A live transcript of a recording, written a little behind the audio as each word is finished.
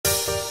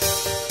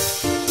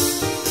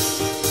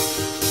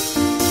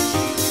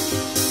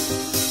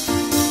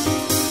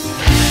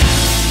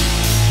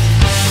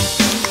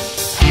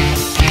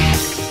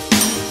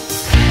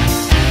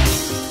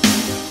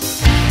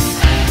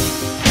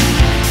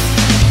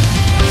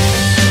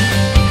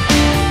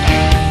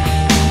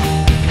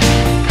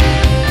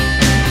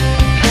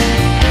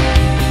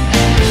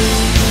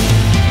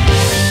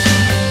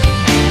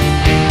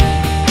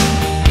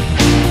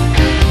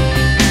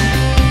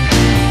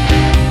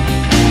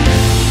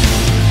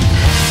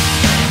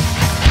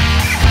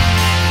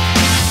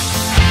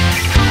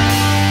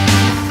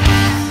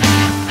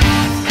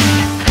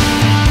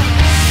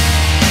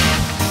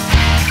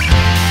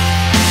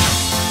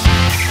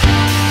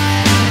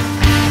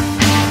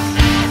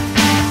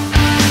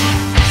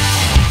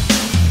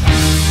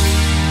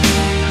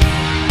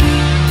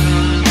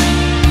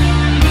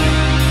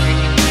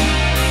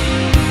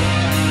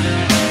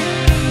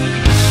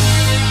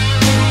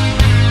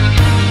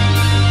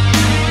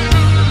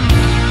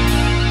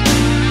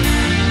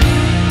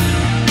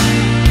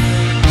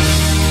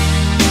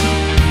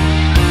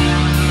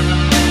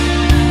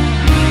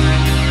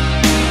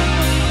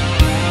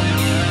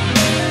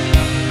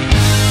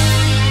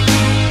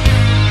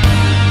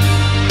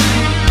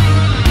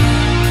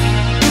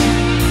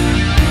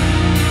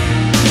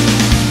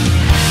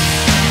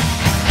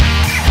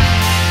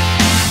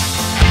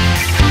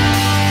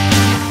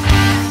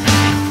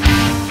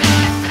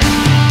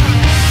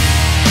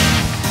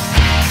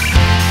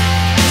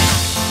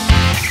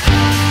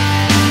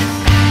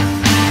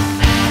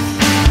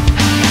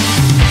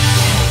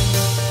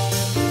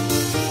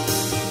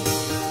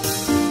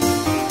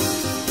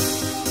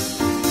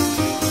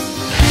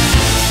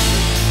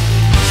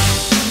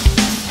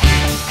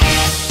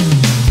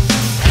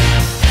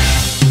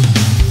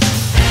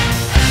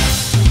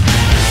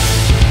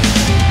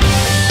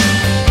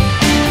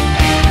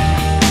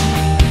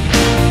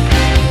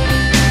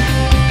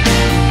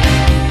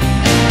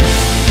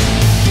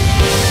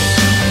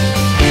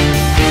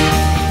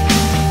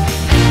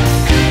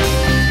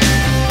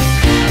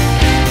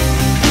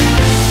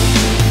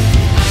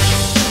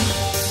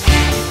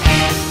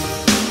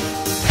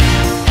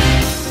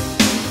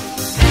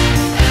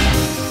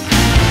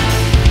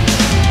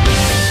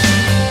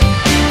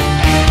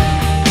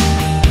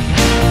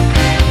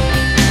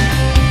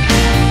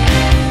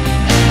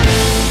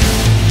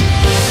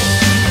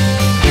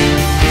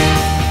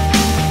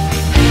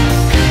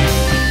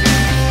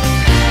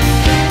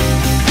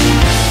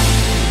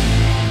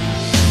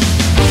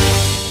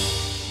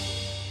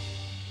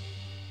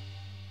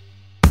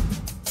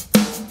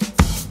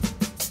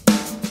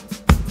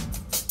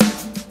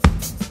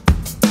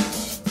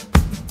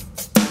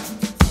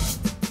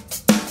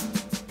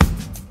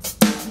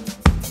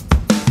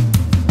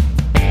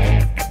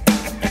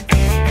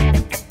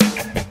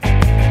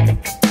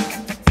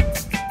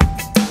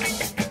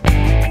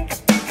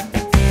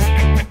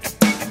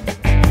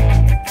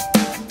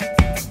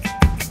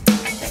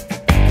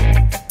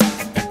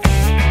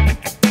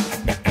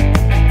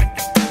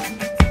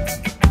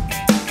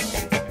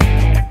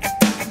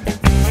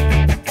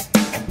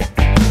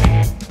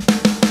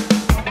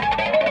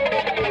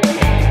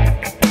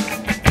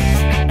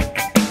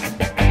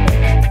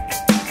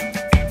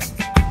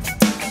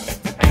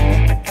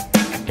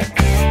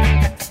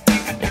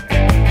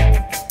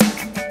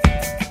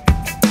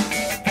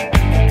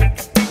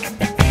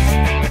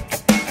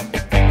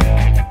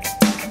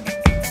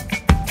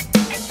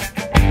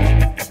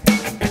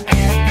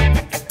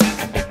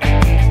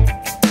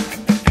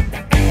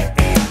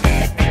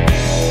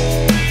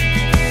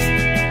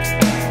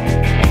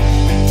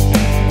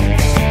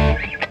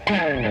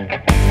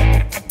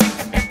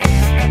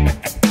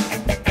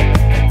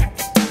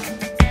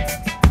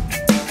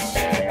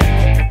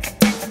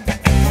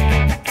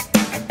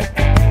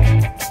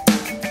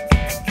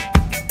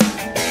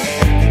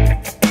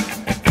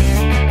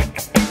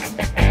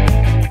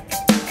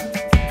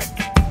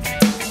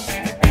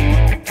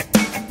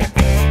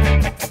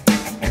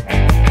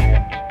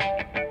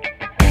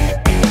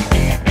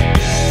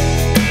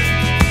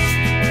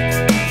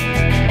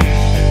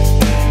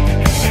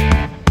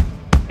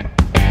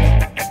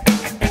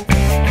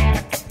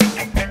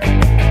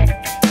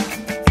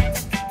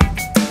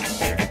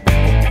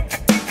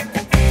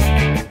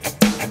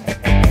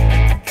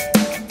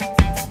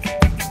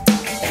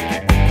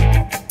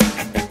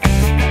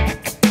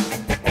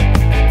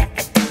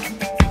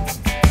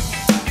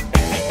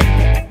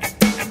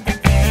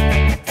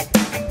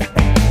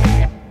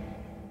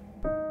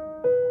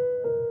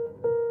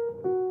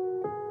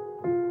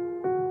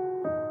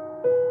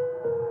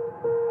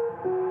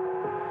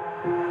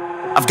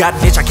I've got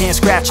an itch I can't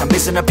scratch, I'm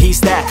missing a piece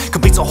that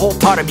completes a whole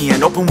part of me,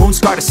 an open wound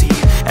scar to see.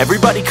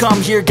 Everybody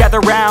come here, gather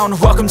round,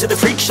 welcome to the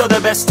freak show, the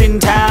best in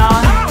town.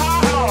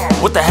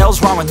 What the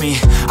hell's wrong with me?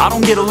 I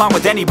don't get along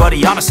with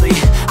anybody, honestly.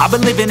 I've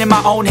been living in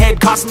my own head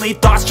constantly,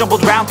 thoughts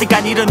jumbled round, think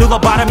I need a new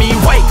lobotomy.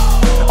 Wait,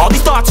 all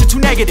these thoughts are too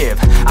negative,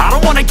 I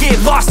don't wanna get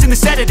lost in the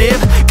sedative.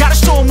 Gotta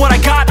show them what I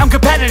got, I'm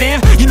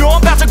competitive. You know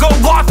I'm about to go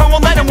off, I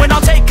won't let them win,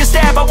 I'll take a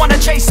stab. I wanna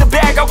chase a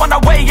bag, I want a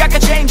way I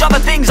can change all the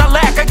things I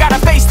lack. I gotta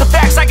face the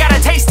facts, I got a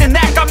taste in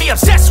that. Got me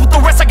obsessed with the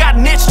rest, I got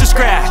an itch to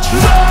scratch.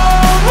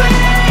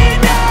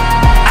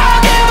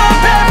 I'll give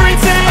up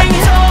everything.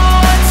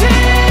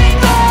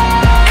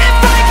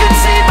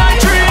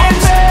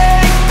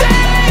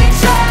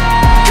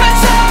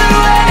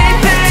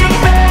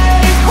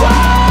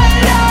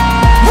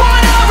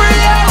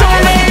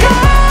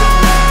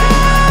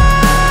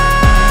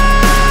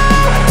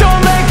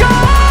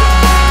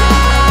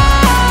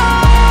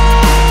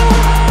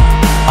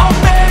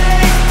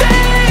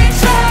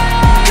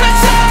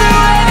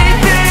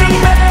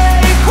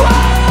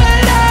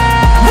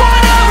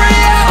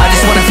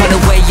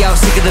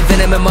 Sick of the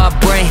venom in my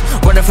brain,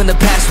 running from the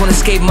past, wanna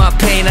escape my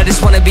pain. I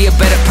just wanna be a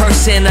better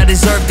person, I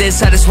deserve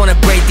this, I just wanna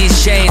break these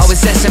chains.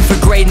 Always asking for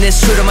greatness,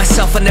 true to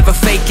myself, I never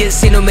fake it.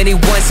 Seen too many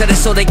once that I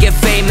so they get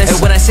famous.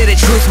 And when I say the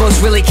truth,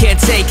 most really can't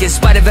take it. In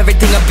spite of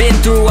everything I've been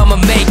through, I'ma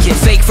make it.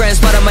 Fake friends,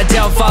 but on my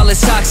downfall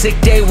is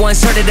toxic. Day one,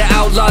 started to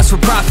outlaws for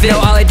profit. Now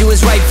all I do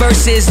is write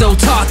verses, no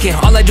talking.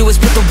 All I do is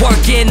put the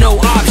work in, no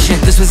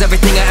option. This was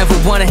everything I ever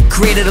wanted,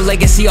 created a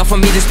legacy off of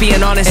me, just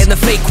being honest. And the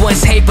fake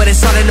ones hate, but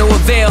it's all to no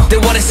avail. They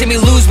wanna see me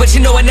lose, but you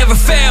know I never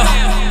fail.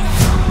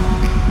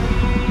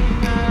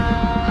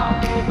 I'll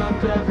give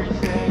up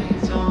everything,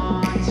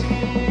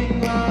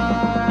 daunting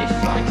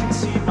if I can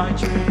see my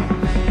dream,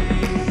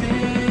 make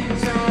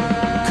things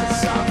right,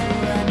 'cause I'll do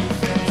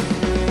anything.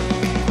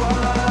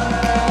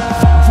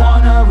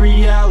 Want a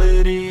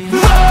reality.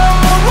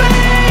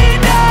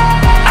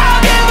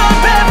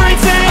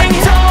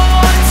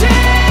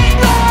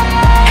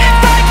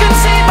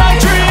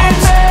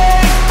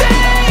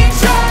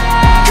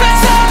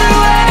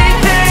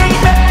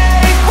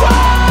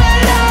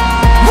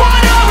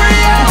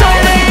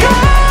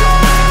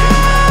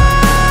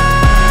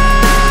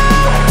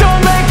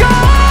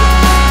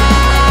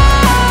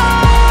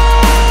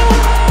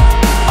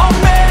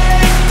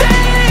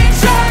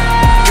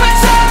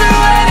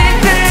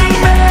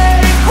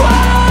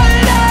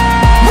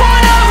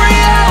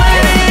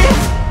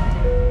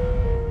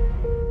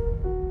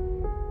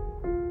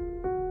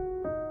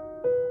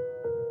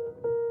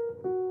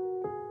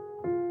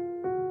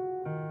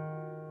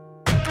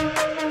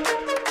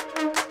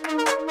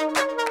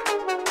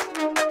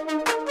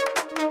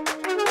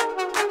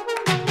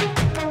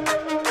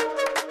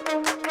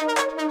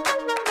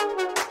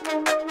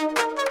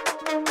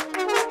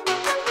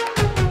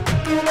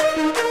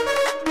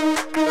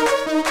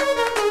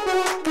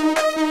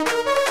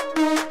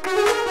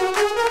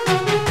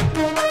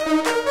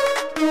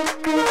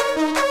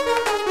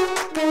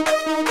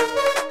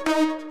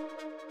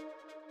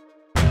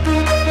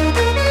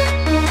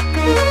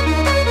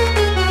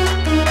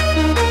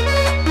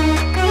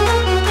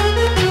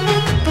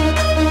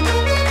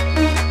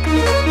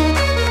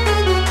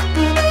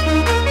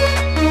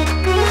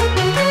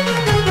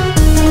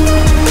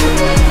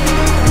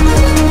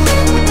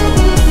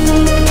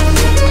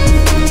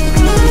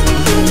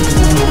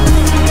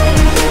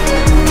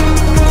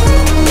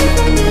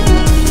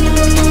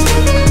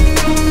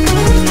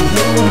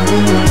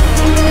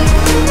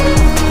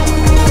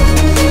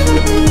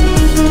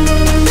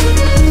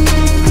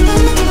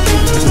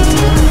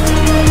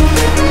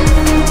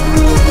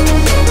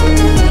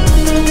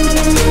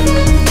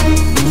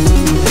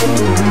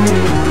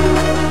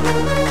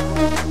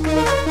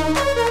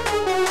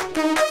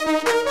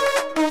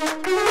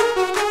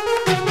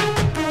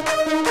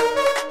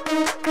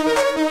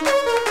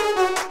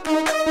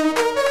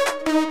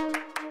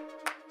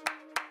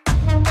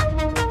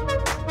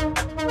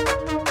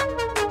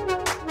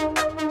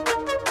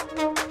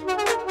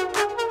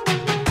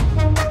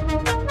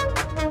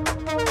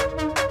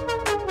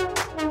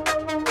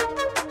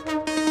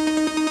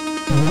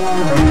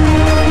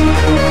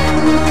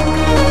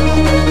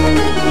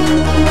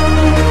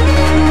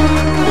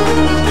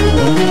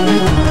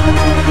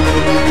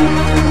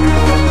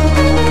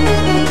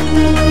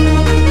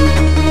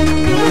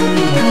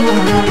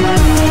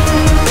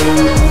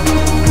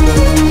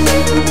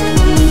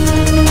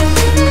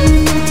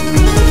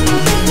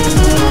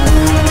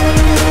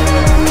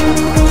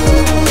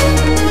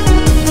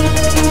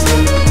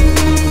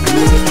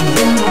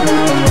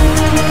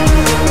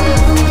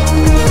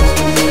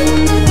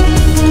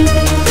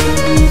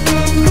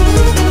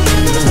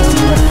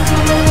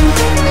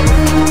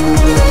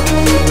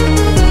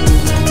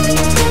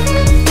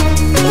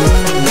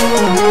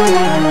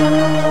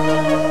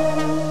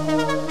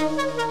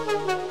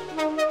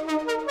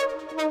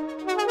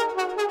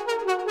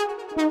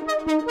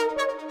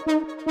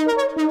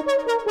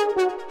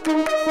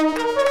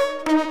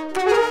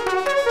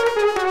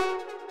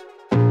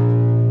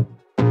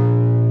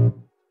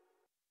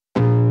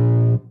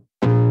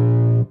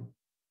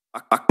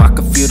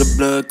 can feel the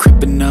blood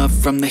creeping up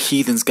from the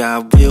heathens.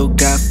 Got will,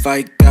 got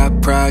fight,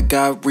 got pride,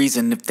 got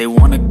reason. If they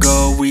wanna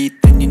go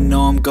eat, then you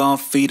know I'm gon'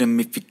 feed them.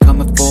 If you're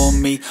coming for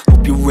me,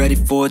 hope you're ready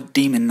for a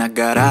demon. I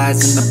got eyes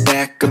in the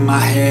back of my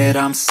head,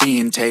 I'm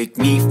seeing. Take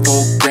me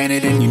for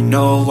granted and you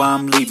know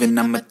I'm leaving.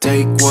 I'ma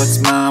take what's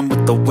mine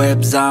with the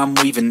webs I'm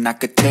weaving. I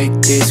could take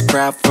this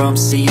crowd from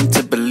seeing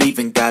to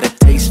believing. Got a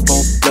taste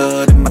for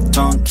blood and my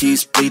tongue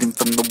keeps bleeding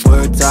from the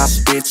words I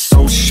spit.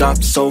 So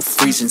sharp, so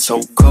freezing,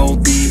 so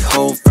cold.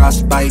 Behold,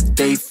 frostbite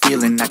they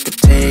feeling. I could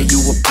tear you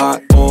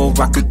apart or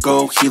I could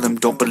go heal them.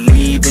 Don't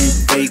believe in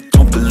fate,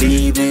 don't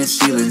believe in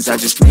ceilings. I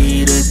just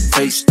need a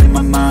taste and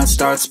my mind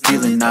starts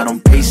peeling. I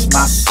don't pace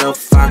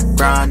myself, I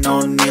grind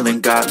on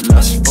kneeling. Got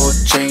lust for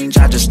change,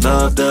 I just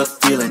love the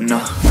feeling.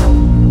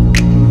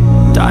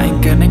 I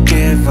ain't gonna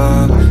give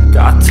up.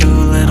 Got too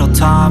little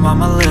time,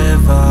 I'ma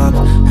live up.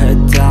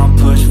 Head down,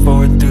 push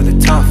forward through the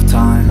tough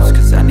times.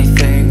 Cause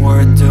anything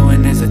worth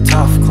doing is a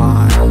tough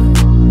climb.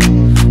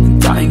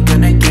 And I ain't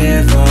gonna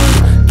give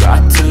up.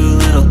 Got too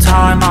little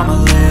time,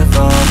 I'ma live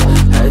up.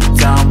 Head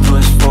down,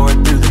 push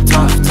forward through the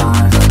tough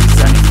times.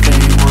 Cause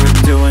anything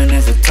worth doing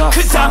is a tough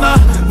climb. Cause I'ma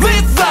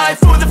live life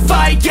for the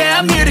fight, yeah,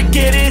 I'm here to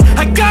get it.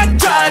 I got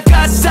drive,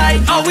 got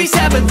sight, always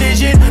have a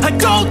vision. I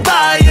don't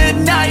lie at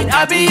night,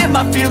 I be in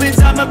my feelings.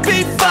 I'ma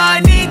be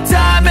fine, need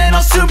time and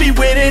I'll soon be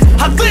winning.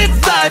 I live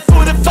life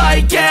for the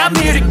fight, yeah, I'm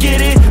here to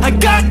get it. I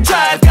got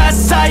drive, got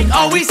sight,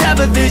 always have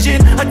a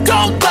vision. I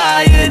don't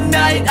lie at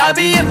night, I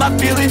be in my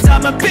feelings.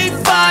 I'ma be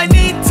fine,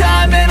 need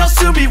time and I'll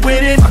soon be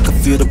winning. I can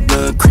feel the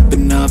blood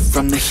creeping up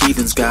from the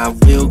heathens.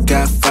 Got will,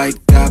 got fight,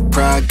 got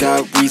pride,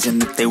 got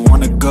reason. If they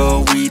wanna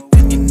go eat,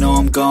 then you know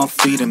I'm gon'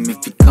 feed them.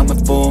 If you're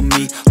coming for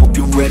me, hope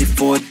you're ready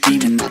for a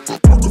demon. I can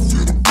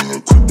feel the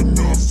blood creeping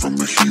up from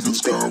the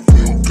heathens. Got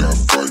will, got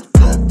fight,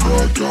 got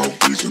pride,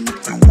 got reason.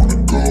 If they wanna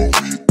go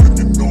eat, then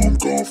you know I'm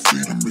gon'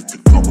 feed them. If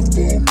you're coming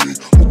for me,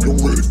 hope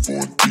you're ready for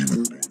a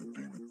demon.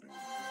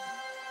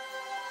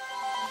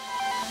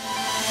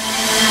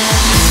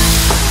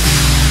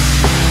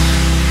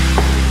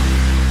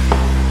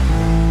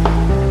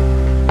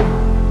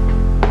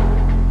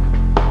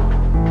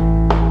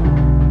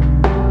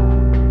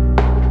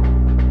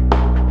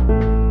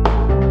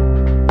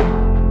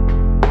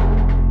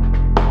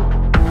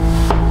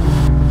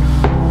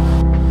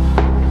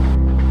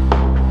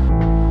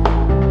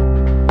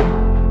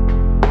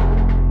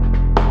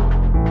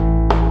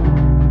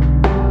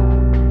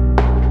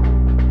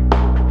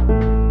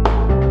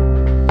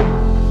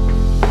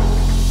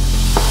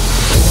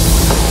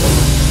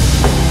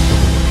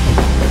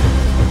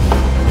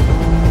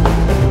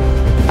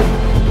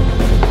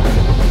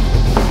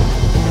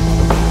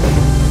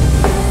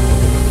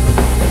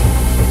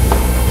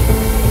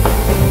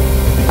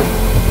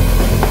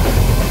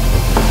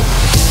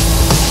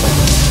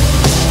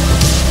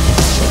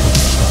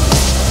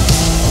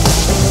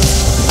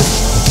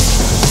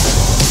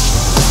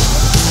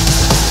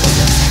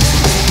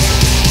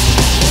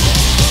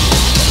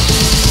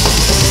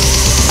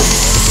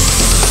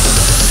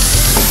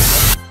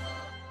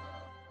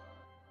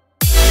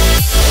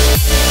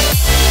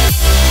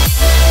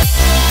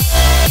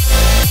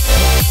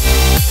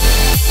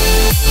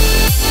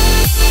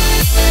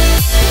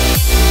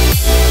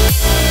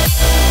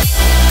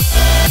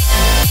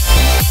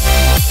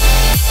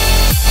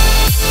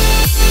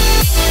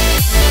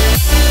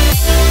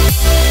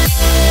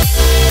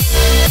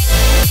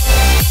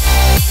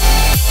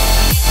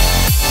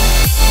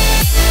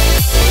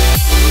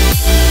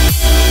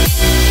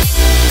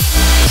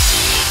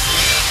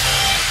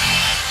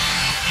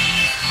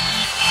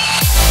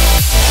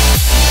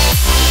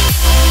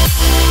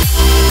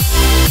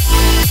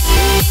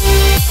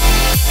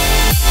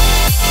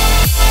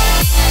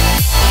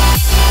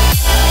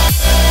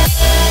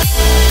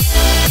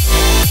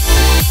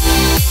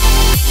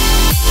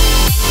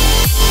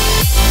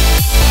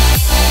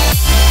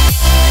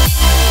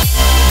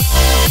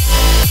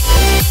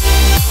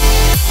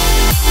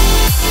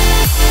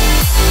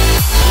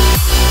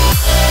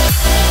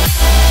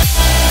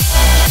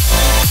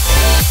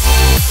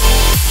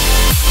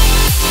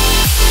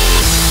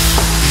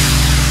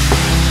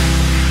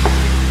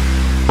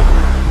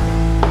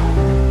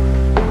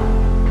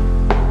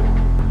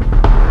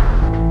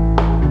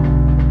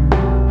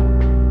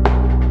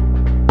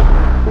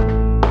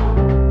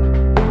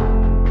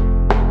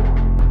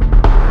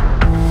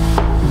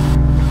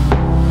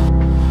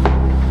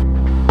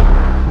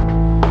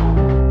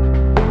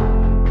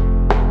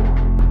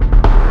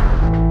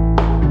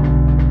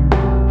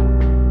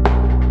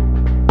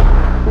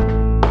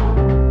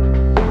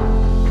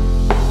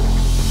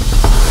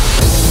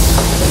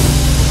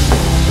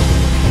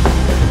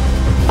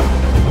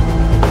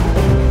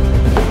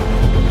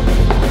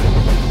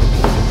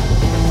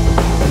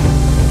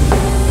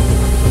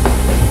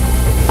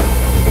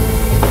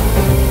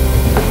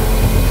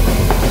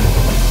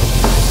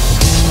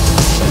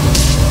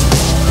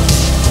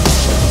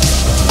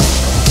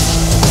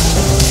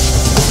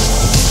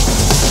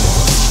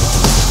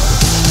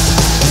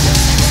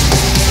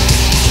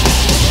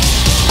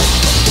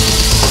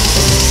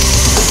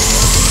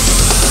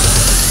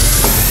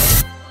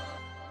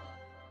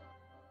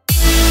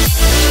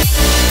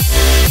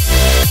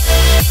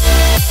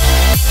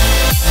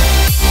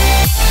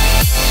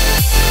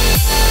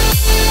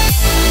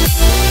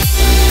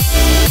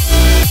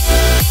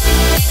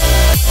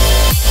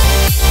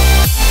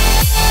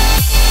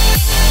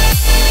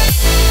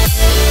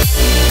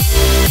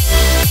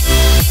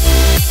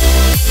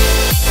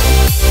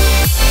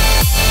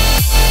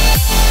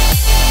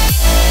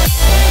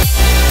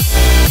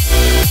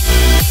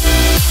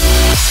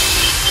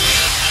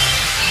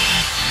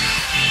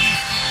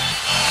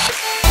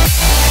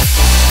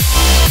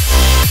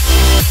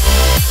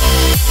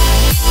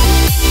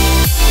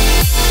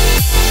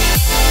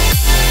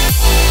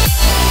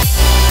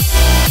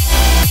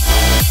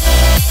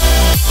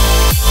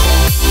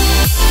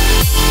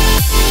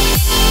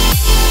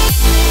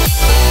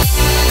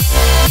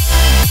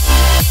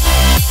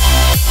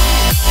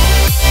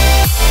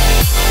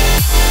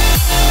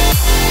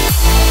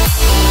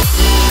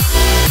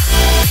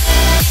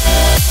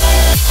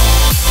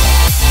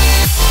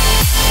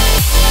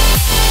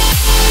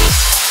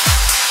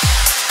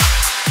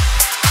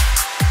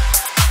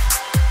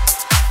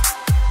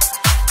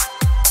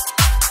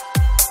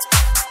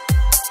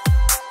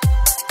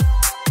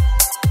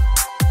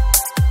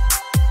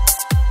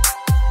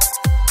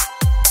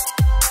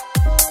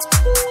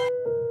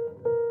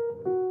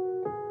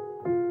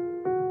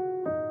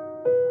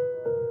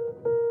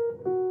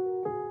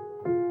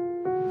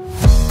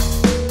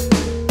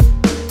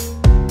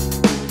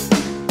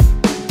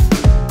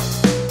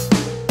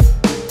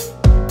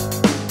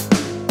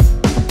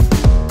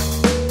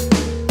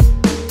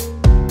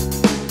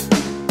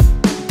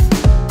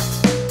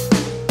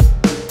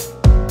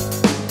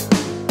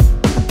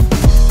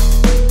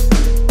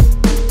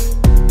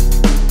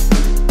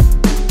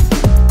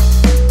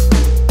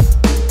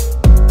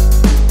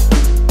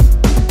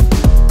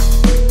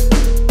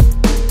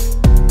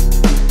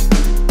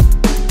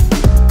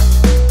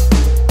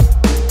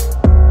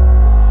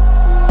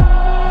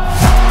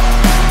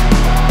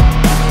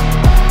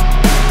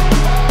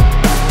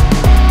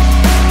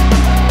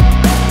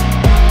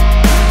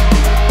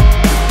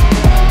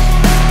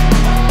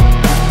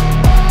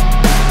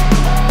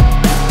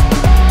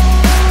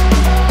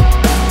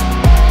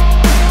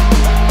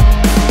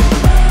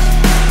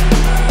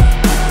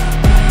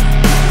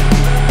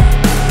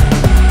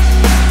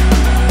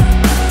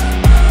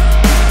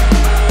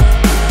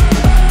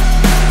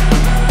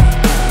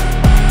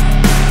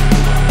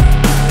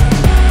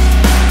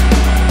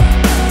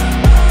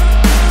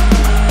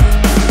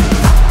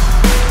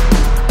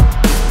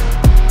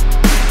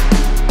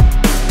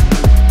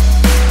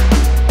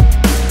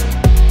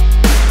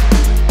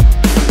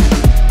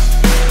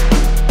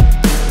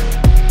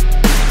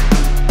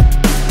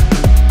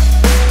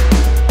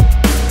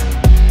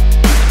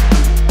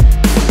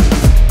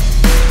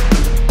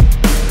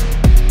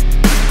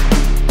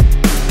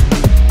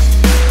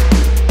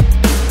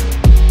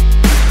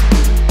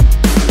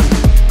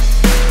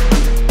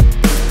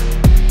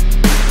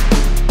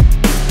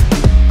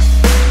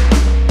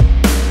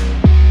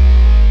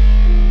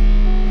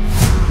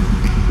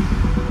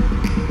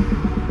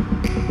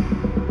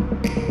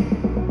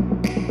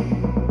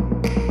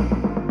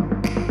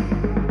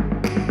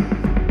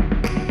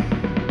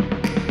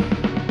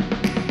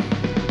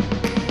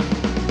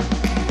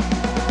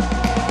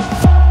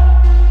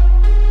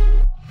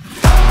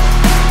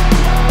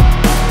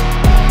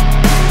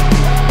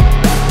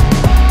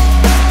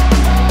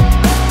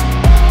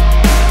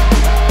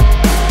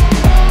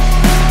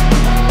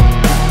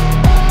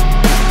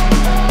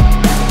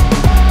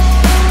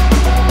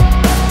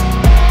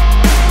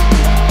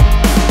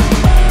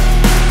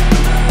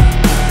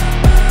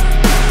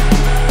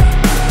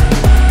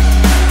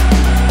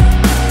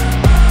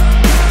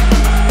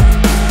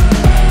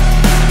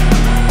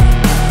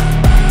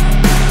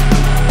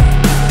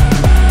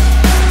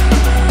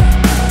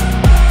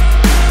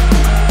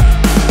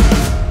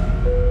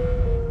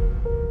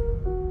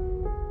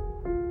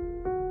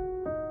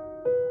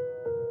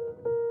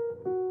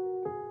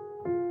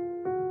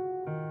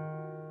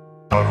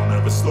 don't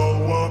ever slow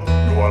up,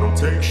 no I don't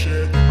take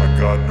shit. I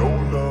got no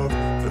love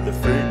for the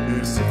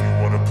fakeness. If you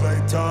wanna play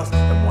tough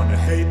and wanna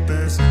hate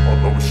this,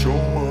 I'll always show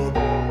up.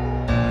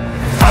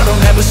 I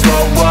don't ever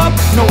slow up,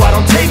 no I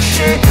don't take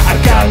shit. I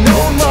got no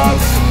love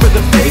for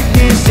the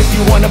fakeness. If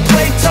you wanna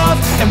play tough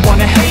and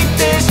wanna hate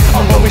this,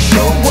 I'll always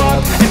show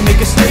up and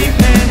make a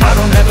statement. I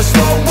don't ever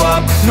slow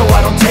up, no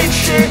I don't take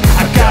shit.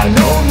 I got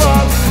no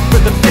love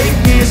for the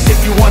fakeness. If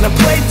you wanna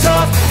play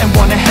tough and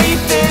wanna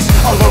hate this,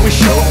 I'll always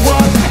show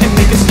up and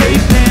make a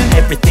statement.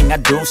 Everything I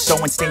do so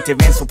instinctive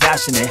and so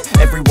passionate.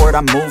 Every word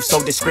I move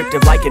so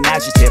descriptive like an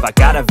adjective. I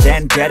got a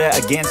vendetta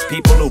against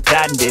people who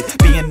patented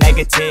being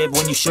negative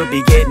when you should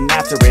be getting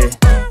after it.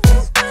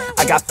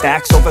 I got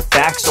facts over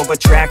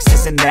tracks,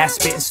 this and that.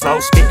 Spitting slow,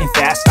 spitting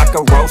fast. I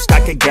could roast, I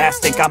could gas.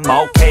 Think I'm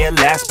okay at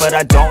last, but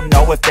I don't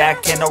know if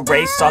that can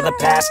erase all the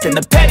past. And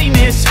the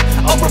pettiness,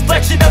 a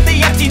reflection of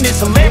the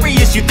emptiness.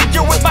 Hilarious, you think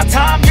you're worth my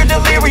time, you're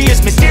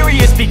delirious.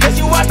 Mysterious, because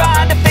you hide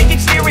behind a fake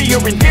exterior.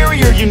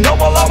 Inferior, you know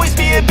I'll always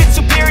be a bit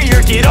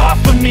superior. Get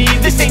off of me,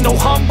 this ain't no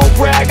humble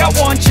brag. I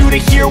want you to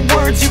hear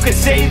words, you can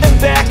say them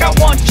back. I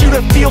want you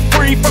to feel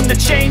free from the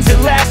chains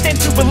at last, and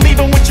to believe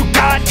in what you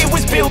got, it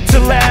was built to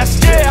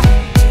last, yeah.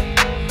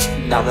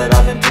 Now that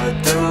I've been put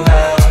through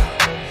hell,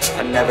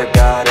 I never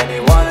got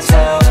anyone's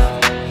help.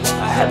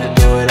 I had to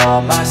do it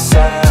all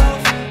myself.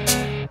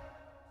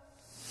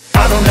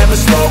 I don't ever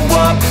slow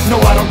up,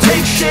 no I don't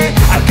take shit.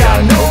 I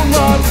got no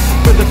love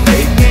for the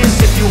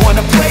fakeness. If you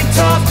wanna play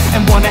tough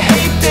and wanna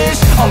hate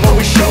this, I'll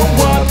always show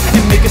up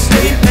and make a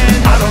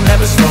statement. I don't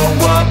ever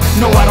slow up,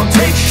 no I don't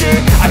take shit.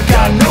 I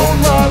got no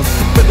love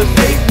for the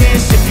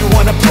fakeness. If you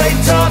wanna play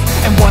tough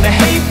and wanna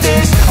hate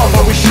this, I'll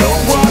always show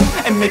up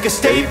and make a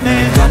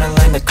statement. Gonna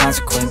learn the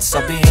consequence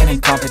of being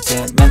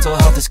incompetent. Mental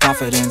health is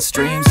confidence,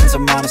 dreams and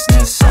some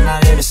modestness. I'm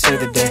not here to save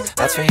the day,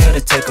 that's for you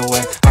to take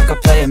away. I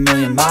could play a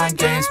million mind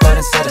games, but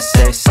instead I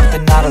say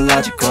something not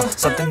illogical,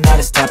 something that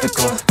is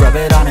topical. Rub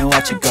it on and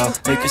watch it go,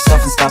 make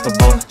yourself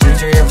unstoppable.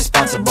 Dreams are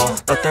irresponsible,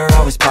 but they're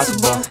always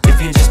possible.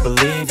 If you just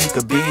believe, you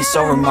could be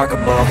so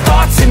remarkable.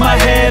 Thoughts in my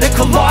head, a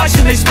collage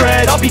and they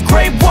spread. I'll be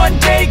great one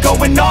day,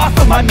 going off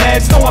of my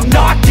meds. No, I'm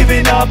not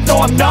giving up, no,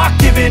 I'm not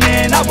giving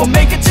in. I will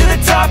make it to the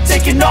top,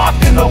 taking off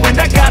in the wind.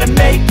 I gotta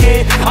make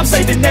it, I'm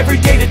saving every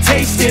day to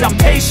taste it. I'm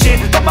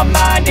patient, but my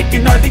mind, it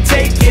can hardly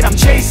take it. I'm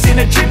chasing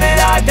a dream that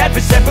I've had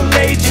for several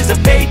ages. A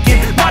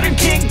vacant, modern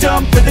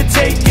kingdom for the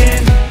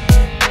taking.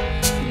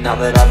 Now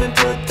that I've been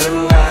put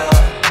through hell,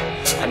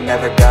 I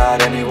never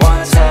got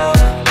anyone's help.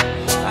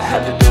 I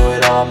had to do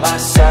it all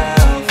myself.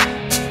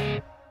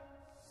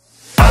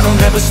 I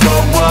don't ever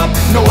slow up,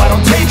 no I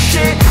don't take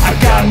shit. I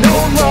got no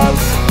love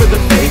for the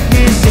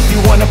fakeness. If you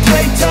wanna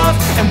play tough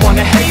and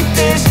wanna hate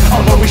this,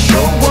 I'll always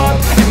show up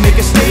and make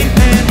a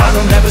statement. I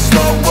don't ever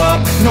slow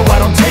up, no I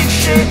don't take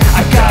shit.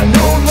 I got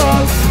no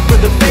love for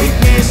the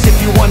fakeness.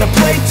 If you wanna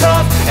play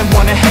tough and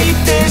wanna hate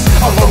this,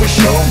 I'll always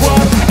show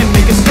up and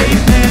make a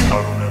statement. I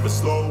don't ever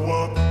slow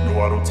up, no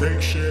I don't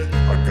take shit.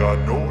 I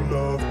got no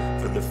love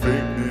for the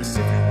fakeness.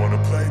 If you wanna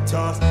play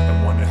tough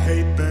and wanna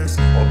hate this,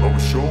 I'll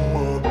always show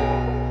up.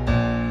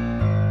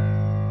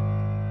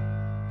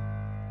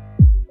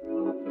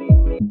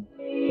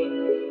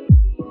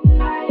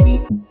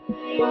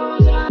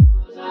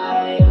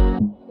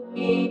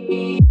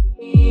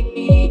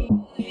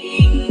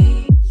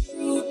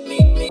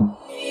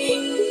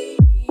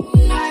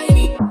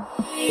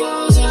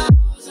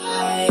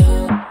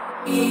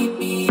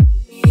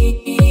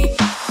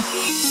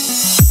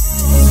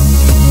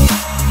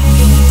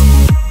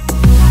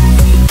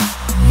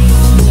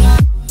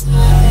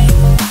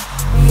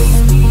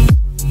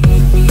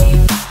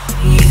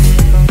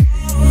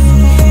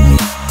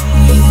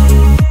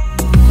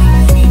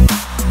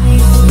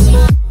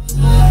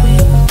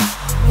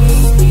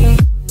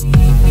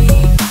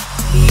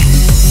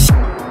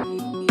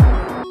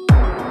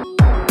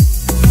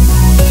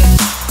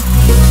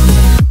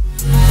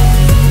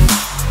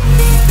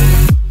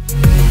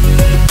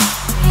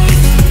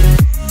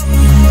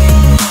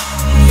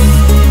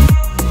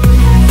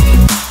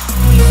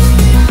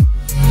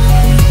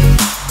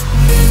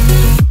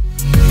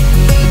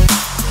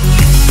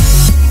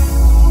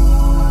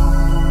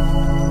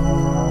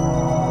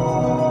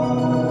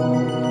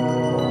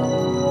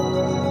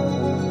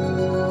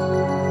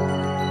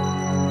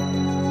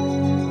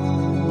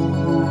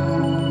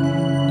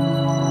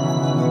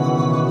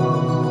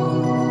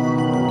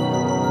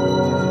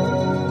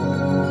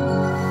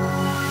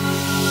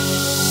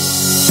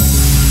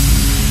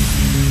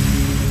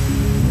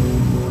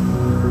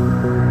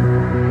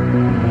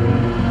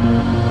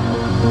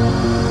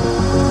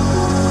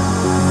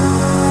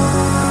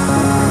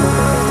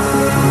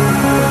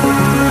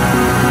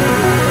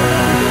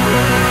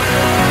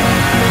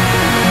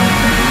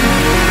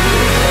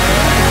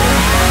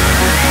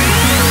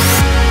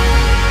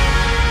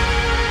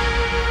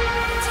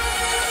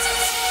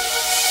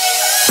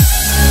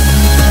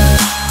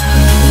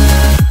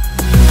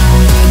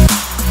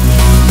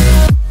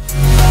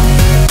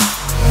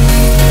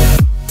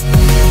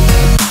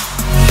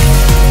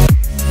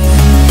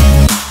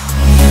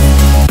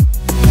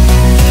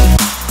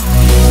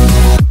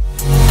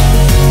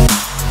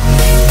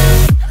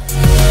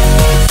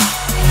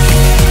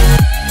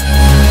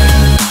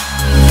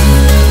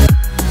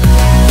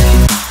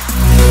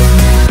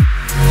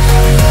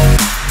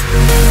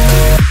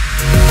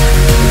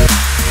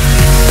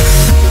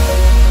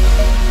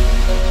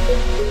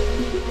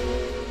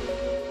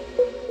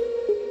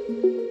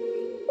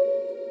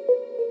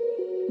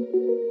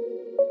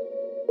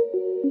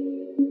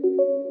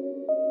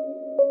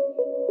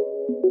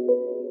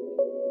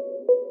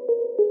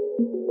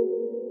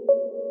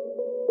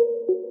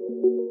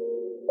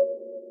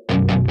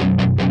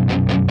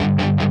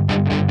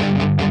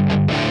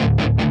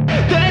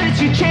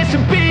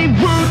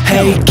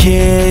 Hey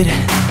kid,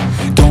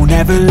 don't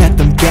ever let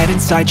them get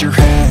inside your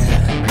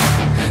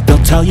head. They'll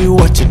tell you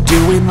what to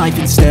do in life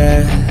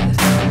instead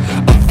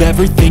of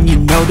everything you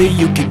know that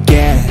you could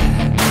get.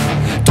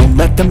 Don't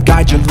let them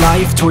guide your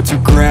life towards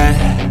regret.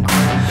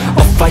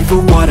 I'll fight for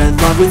what I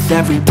love with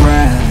every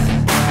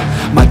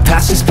breath. My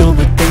past is filled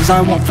with things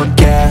I won't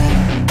forget.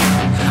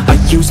 I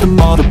use them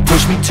all to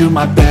push me to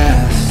my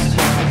best.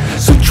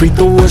 So treat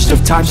the worst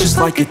of times just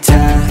like a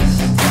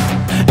test.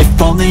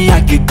 If only I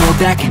could go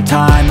back in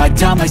time, I'd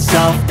tell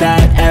myself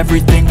that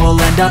everything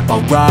will end up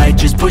alright.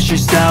 Just push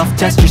yourself,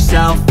 test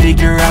yourself,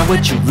 figure out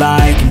what you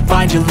like, and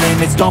find your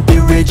limits, don't be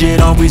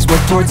rigid, always work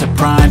towards a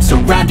prime.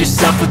 Surround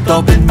yourself with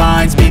open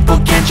minds, people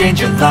can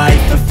change your life.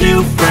 A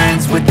few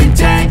friends with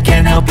intent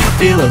can help you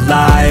feel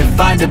alive.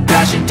 Find a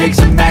passion, take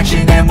some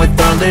action, and with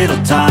a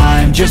little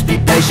time, just be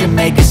patient,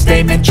 make a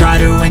statement, try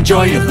to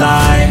enjoy your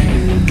life.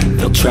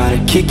 They'll try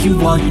to kick you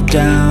while you're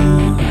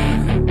down.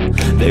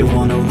 They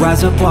wanna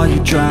rise up while you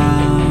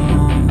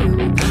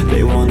drown.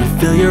 They wanna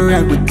fill your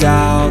head with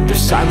doubt. They're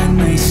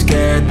silently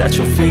scared that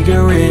you'll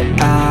figure it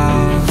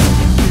out.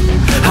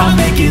 I'll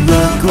make it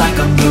look like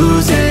I'm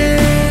losing,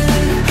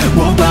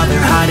 won't bother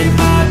hiding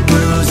my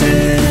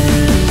bruises.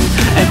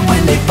 And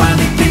when they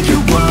finally think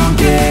you're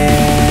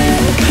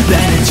wounded,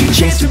 then it's your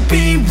chance to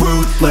be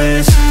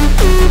ruthless.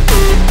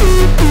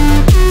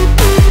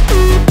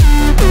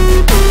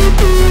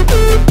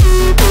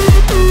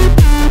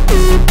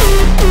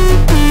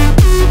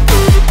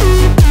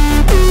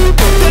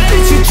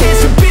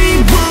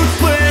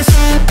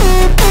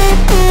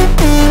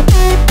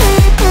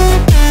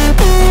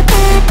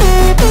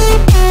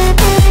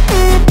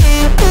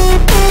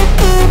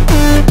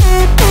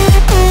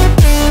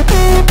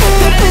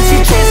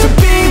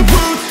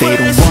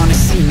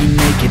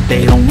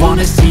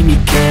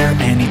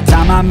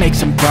 Make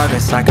some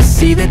progress, I can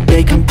see that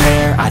they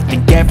compare. I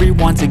think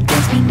everyone's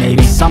against me,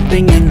 maybe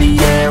something in the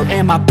air.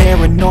 Am I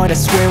paranoid? I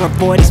swear a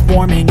void is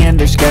forming and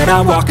they're scared.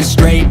 I walk a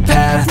straight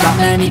path, not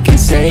many can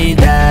say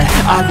that.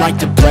 I like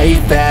to play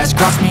fast,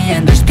 cross me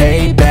and there's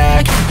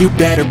payback. You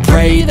better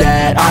pray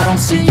that I don't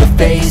see your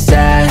face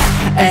at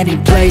any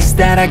place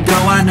that I go.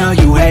 I know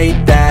you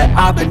hate that.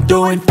 I've been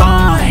doing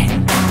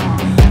fine,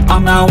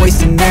 I'm not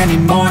wasting any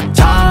more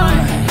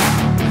time.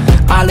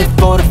 I live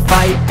for the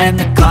fight and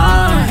the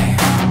climb,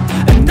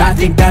 and I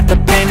think that the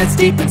pain that's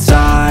deep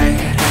inside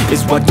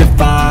is what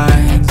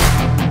defines.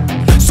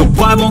 So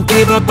I won't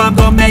give up, I'm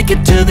gonna make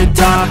it to the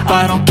top.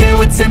 I don't care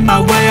what's in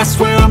my way, I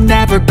swear I'm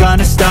never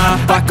gonna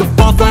stop. I could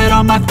fall flat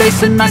on my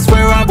face and I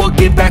swear I will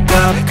get back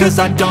up, cause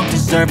I don't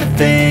deserve a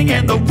thing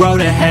and the road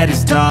ahead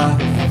is tough.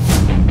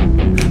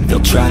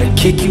 They'll try to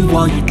kick you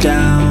while you're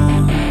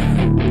down.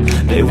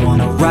 They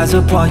wanna rise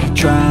up while you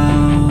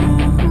drown.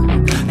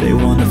 They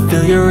wanna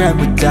fill your head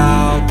with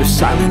doubt. They're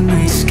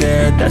silently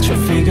scared that you'll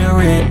figure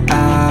it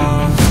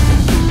out.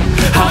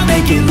 I'll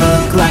make it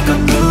look like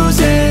I'm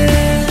losing,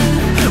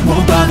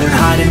 won't bother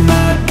hiding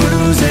my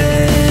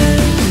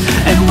bruises.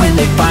 And when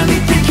they finally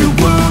think you're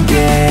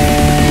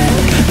wounded,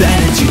 then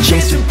it's your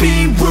chance to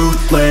be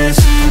ruthless.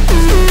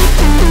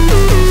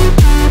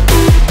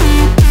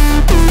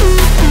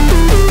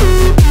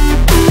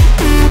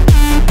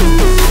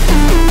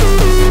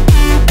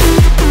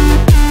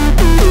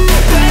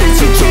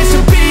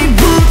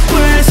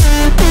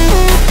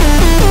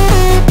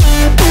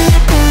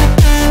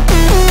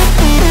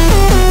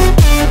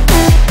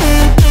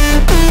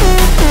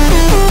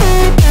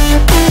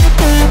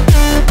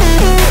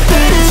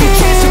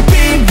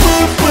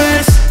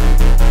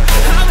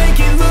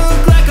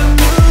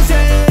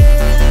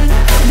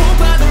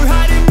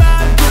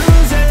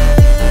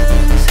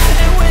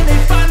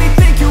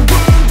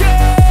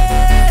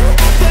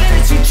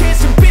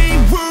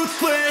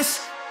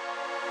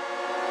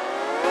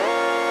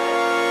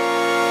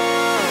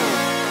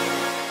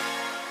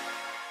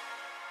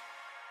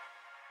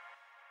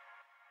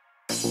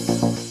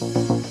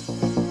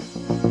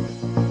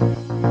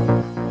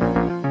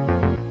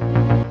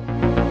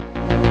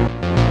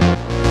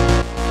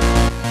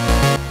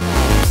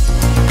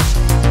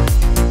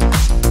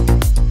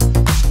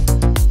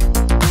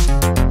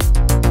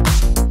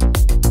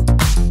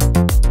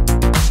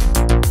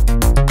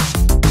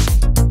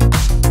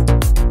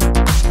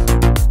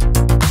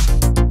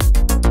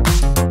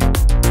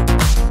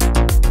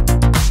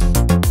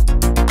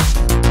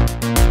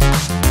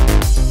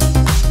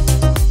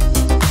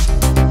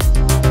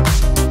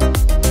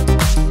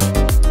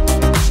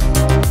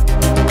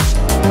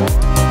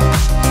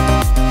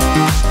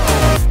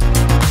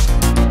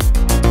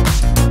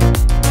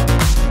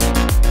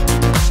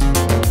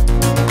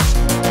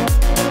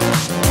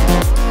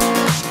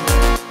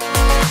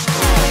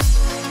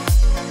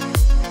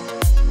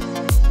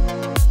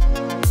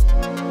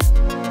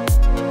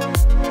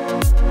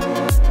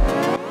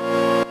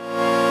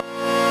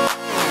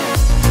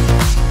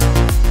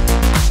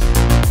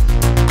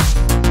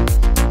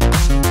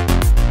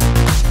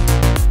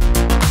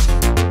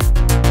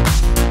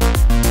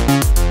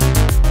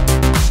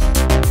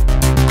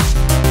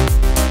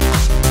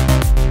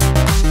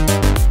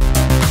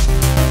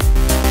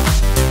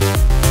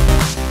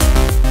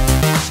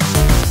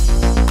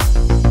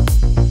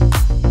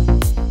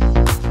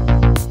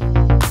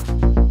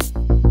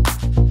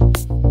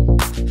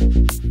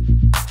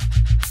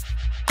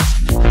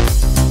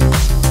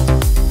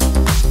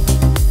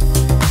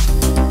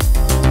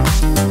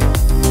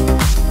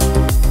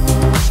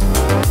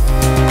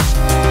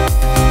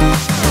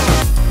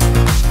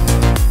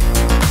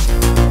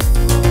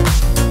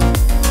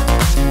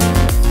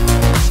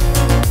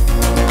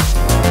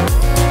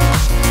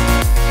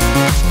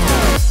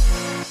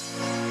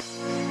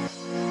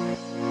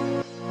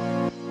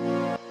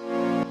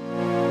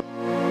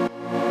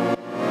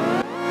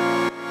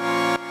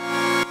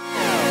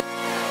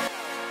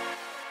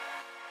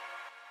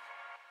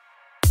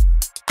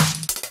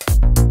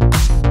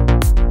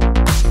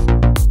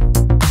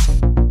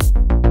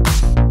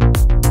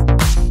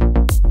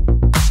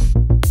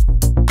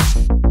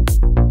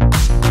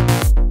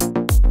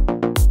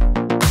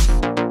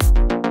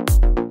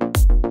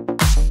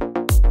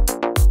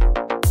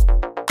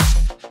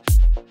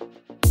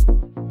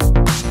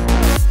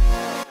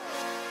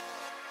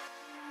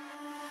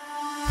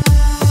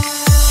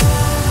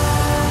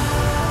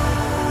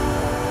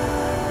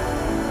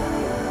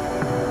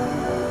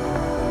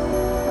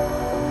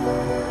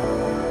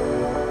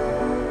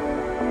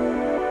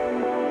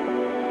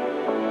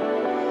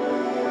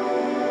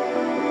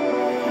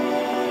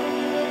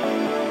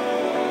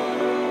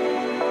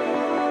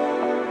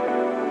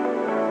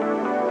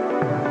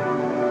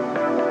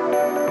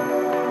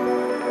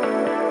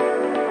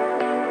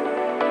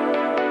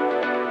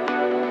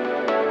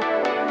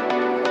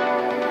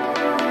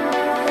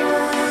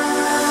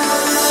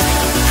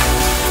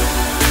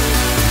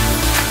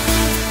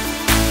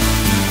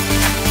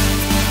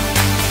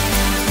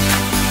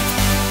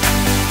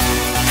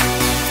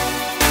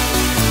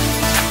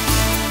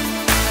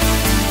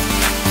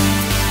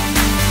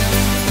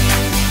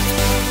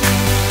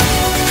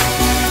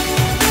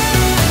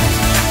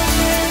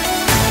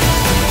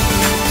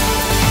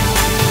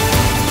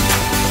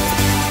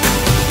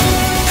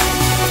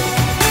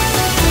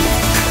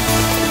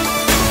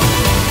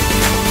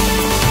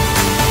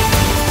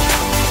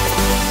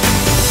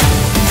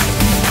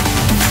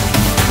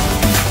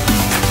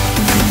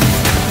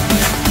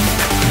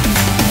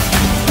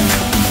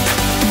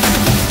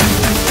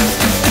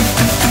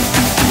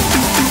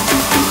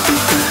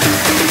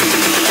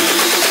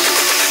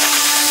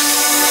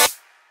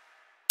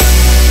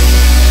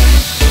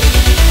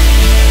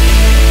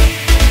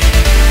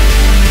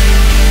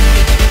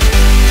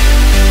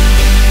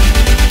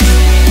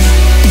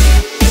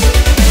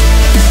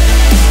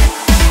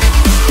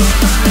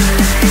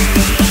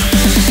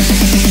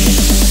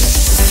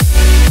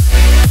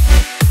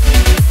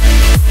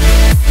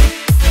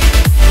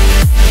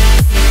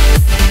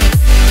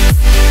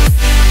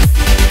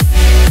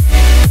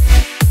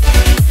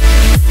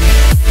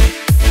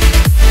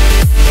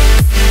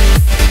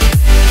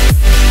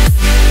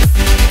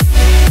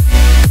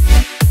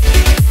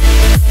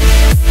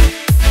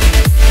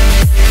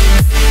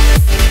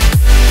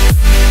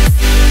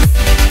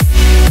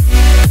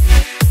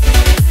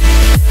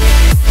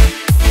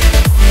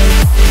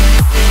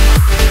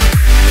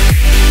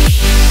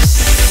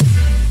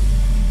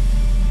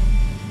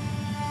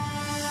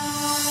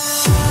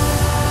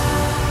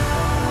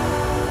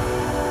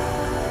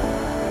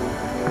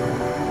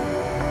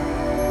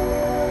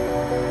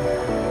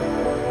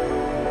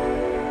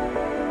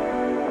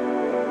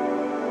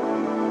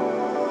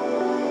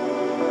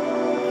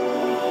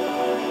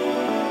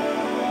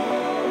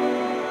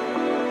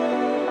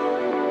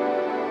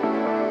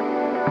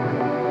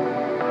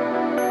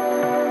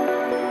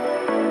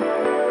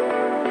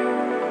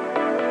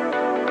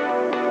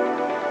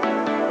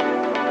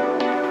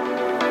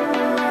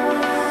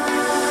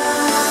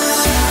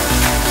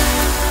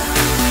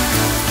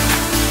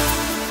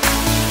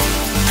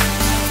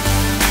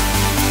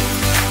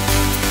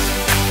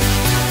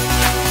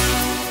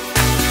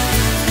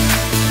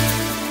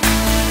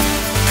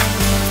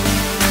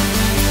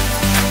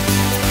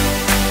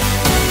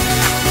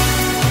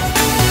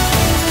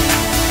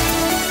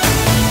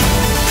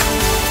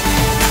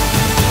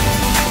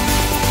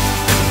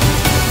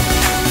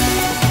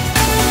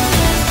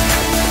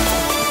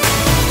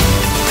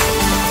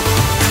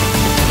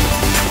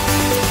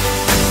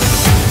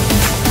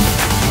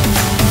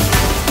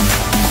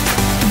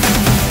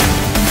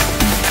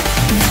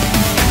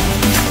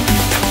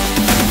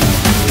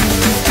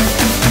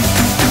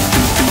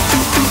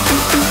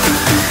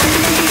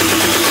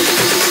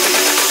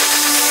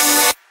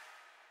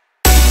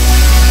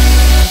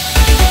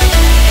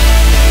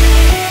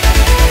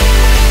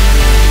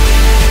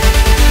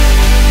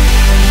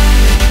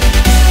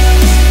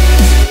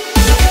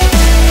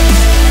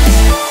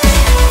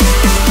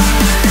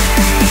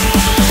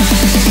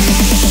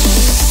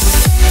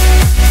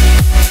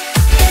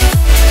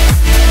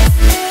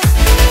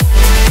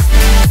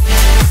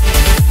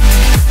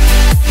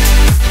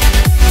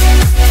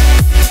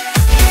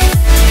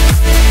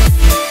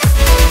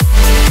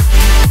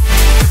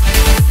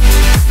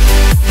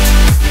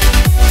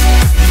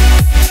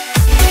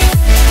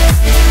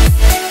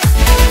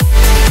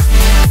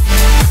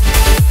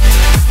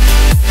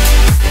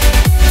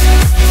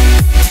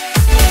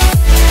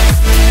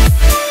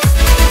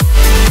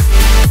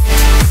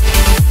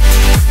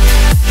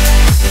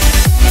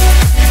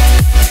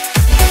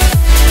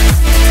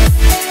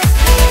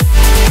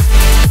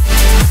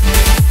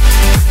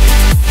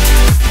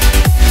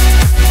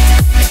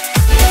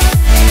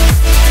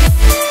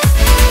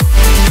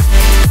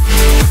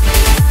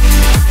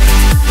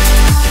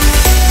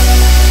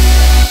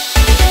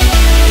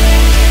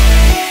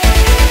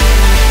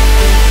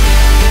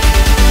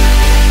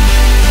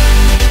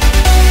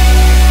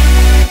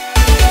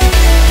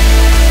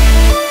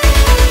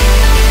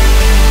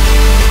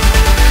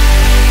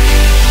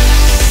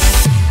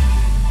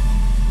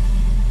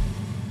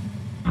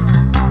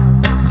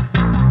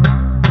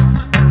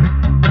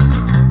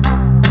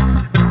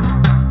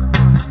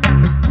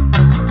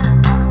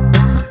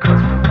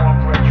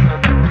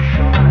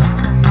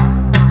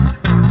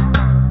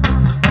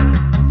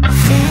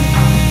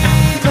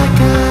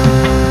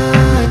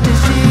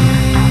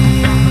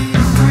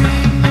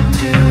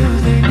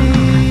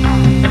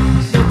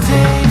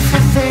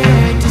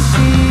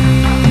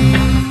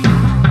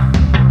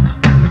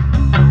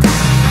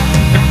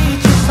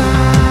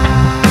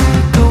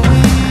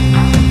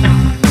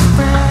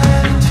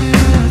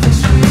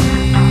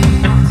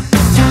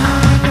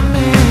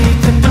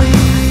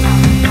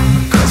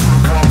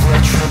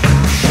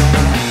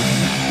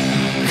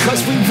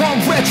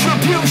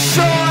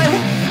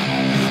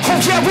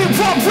 we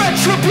want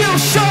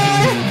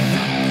retribution.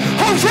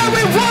 Oh yeah,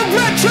 we want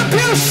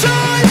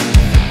retribution.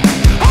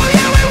 Oh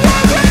yeah, we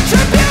want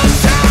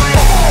retribution.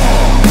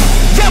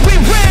 Yeah, we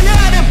ran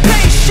out of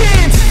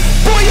patience.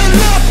 Boil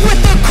up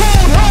with the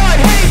cold hard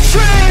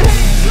hatred.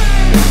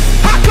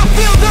 I can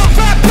feel the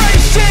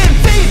vibration.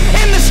 Feet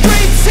in the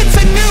streets, it's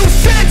a new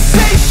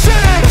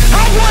sensation.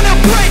 I wanna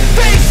break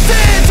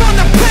faces on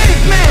the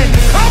pavement.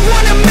 I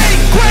wanna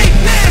make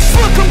greatness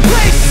look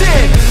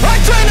complacent.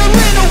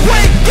 Adrenaline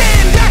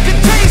awakened, I can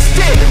taste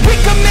it. We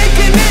can make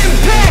an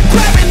impact,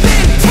 grab and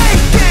then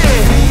take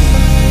it.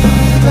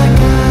 Like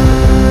a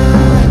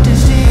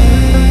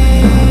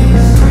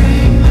disease,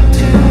 bring them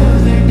to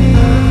their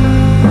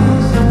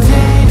knees. No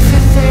pain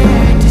for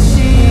their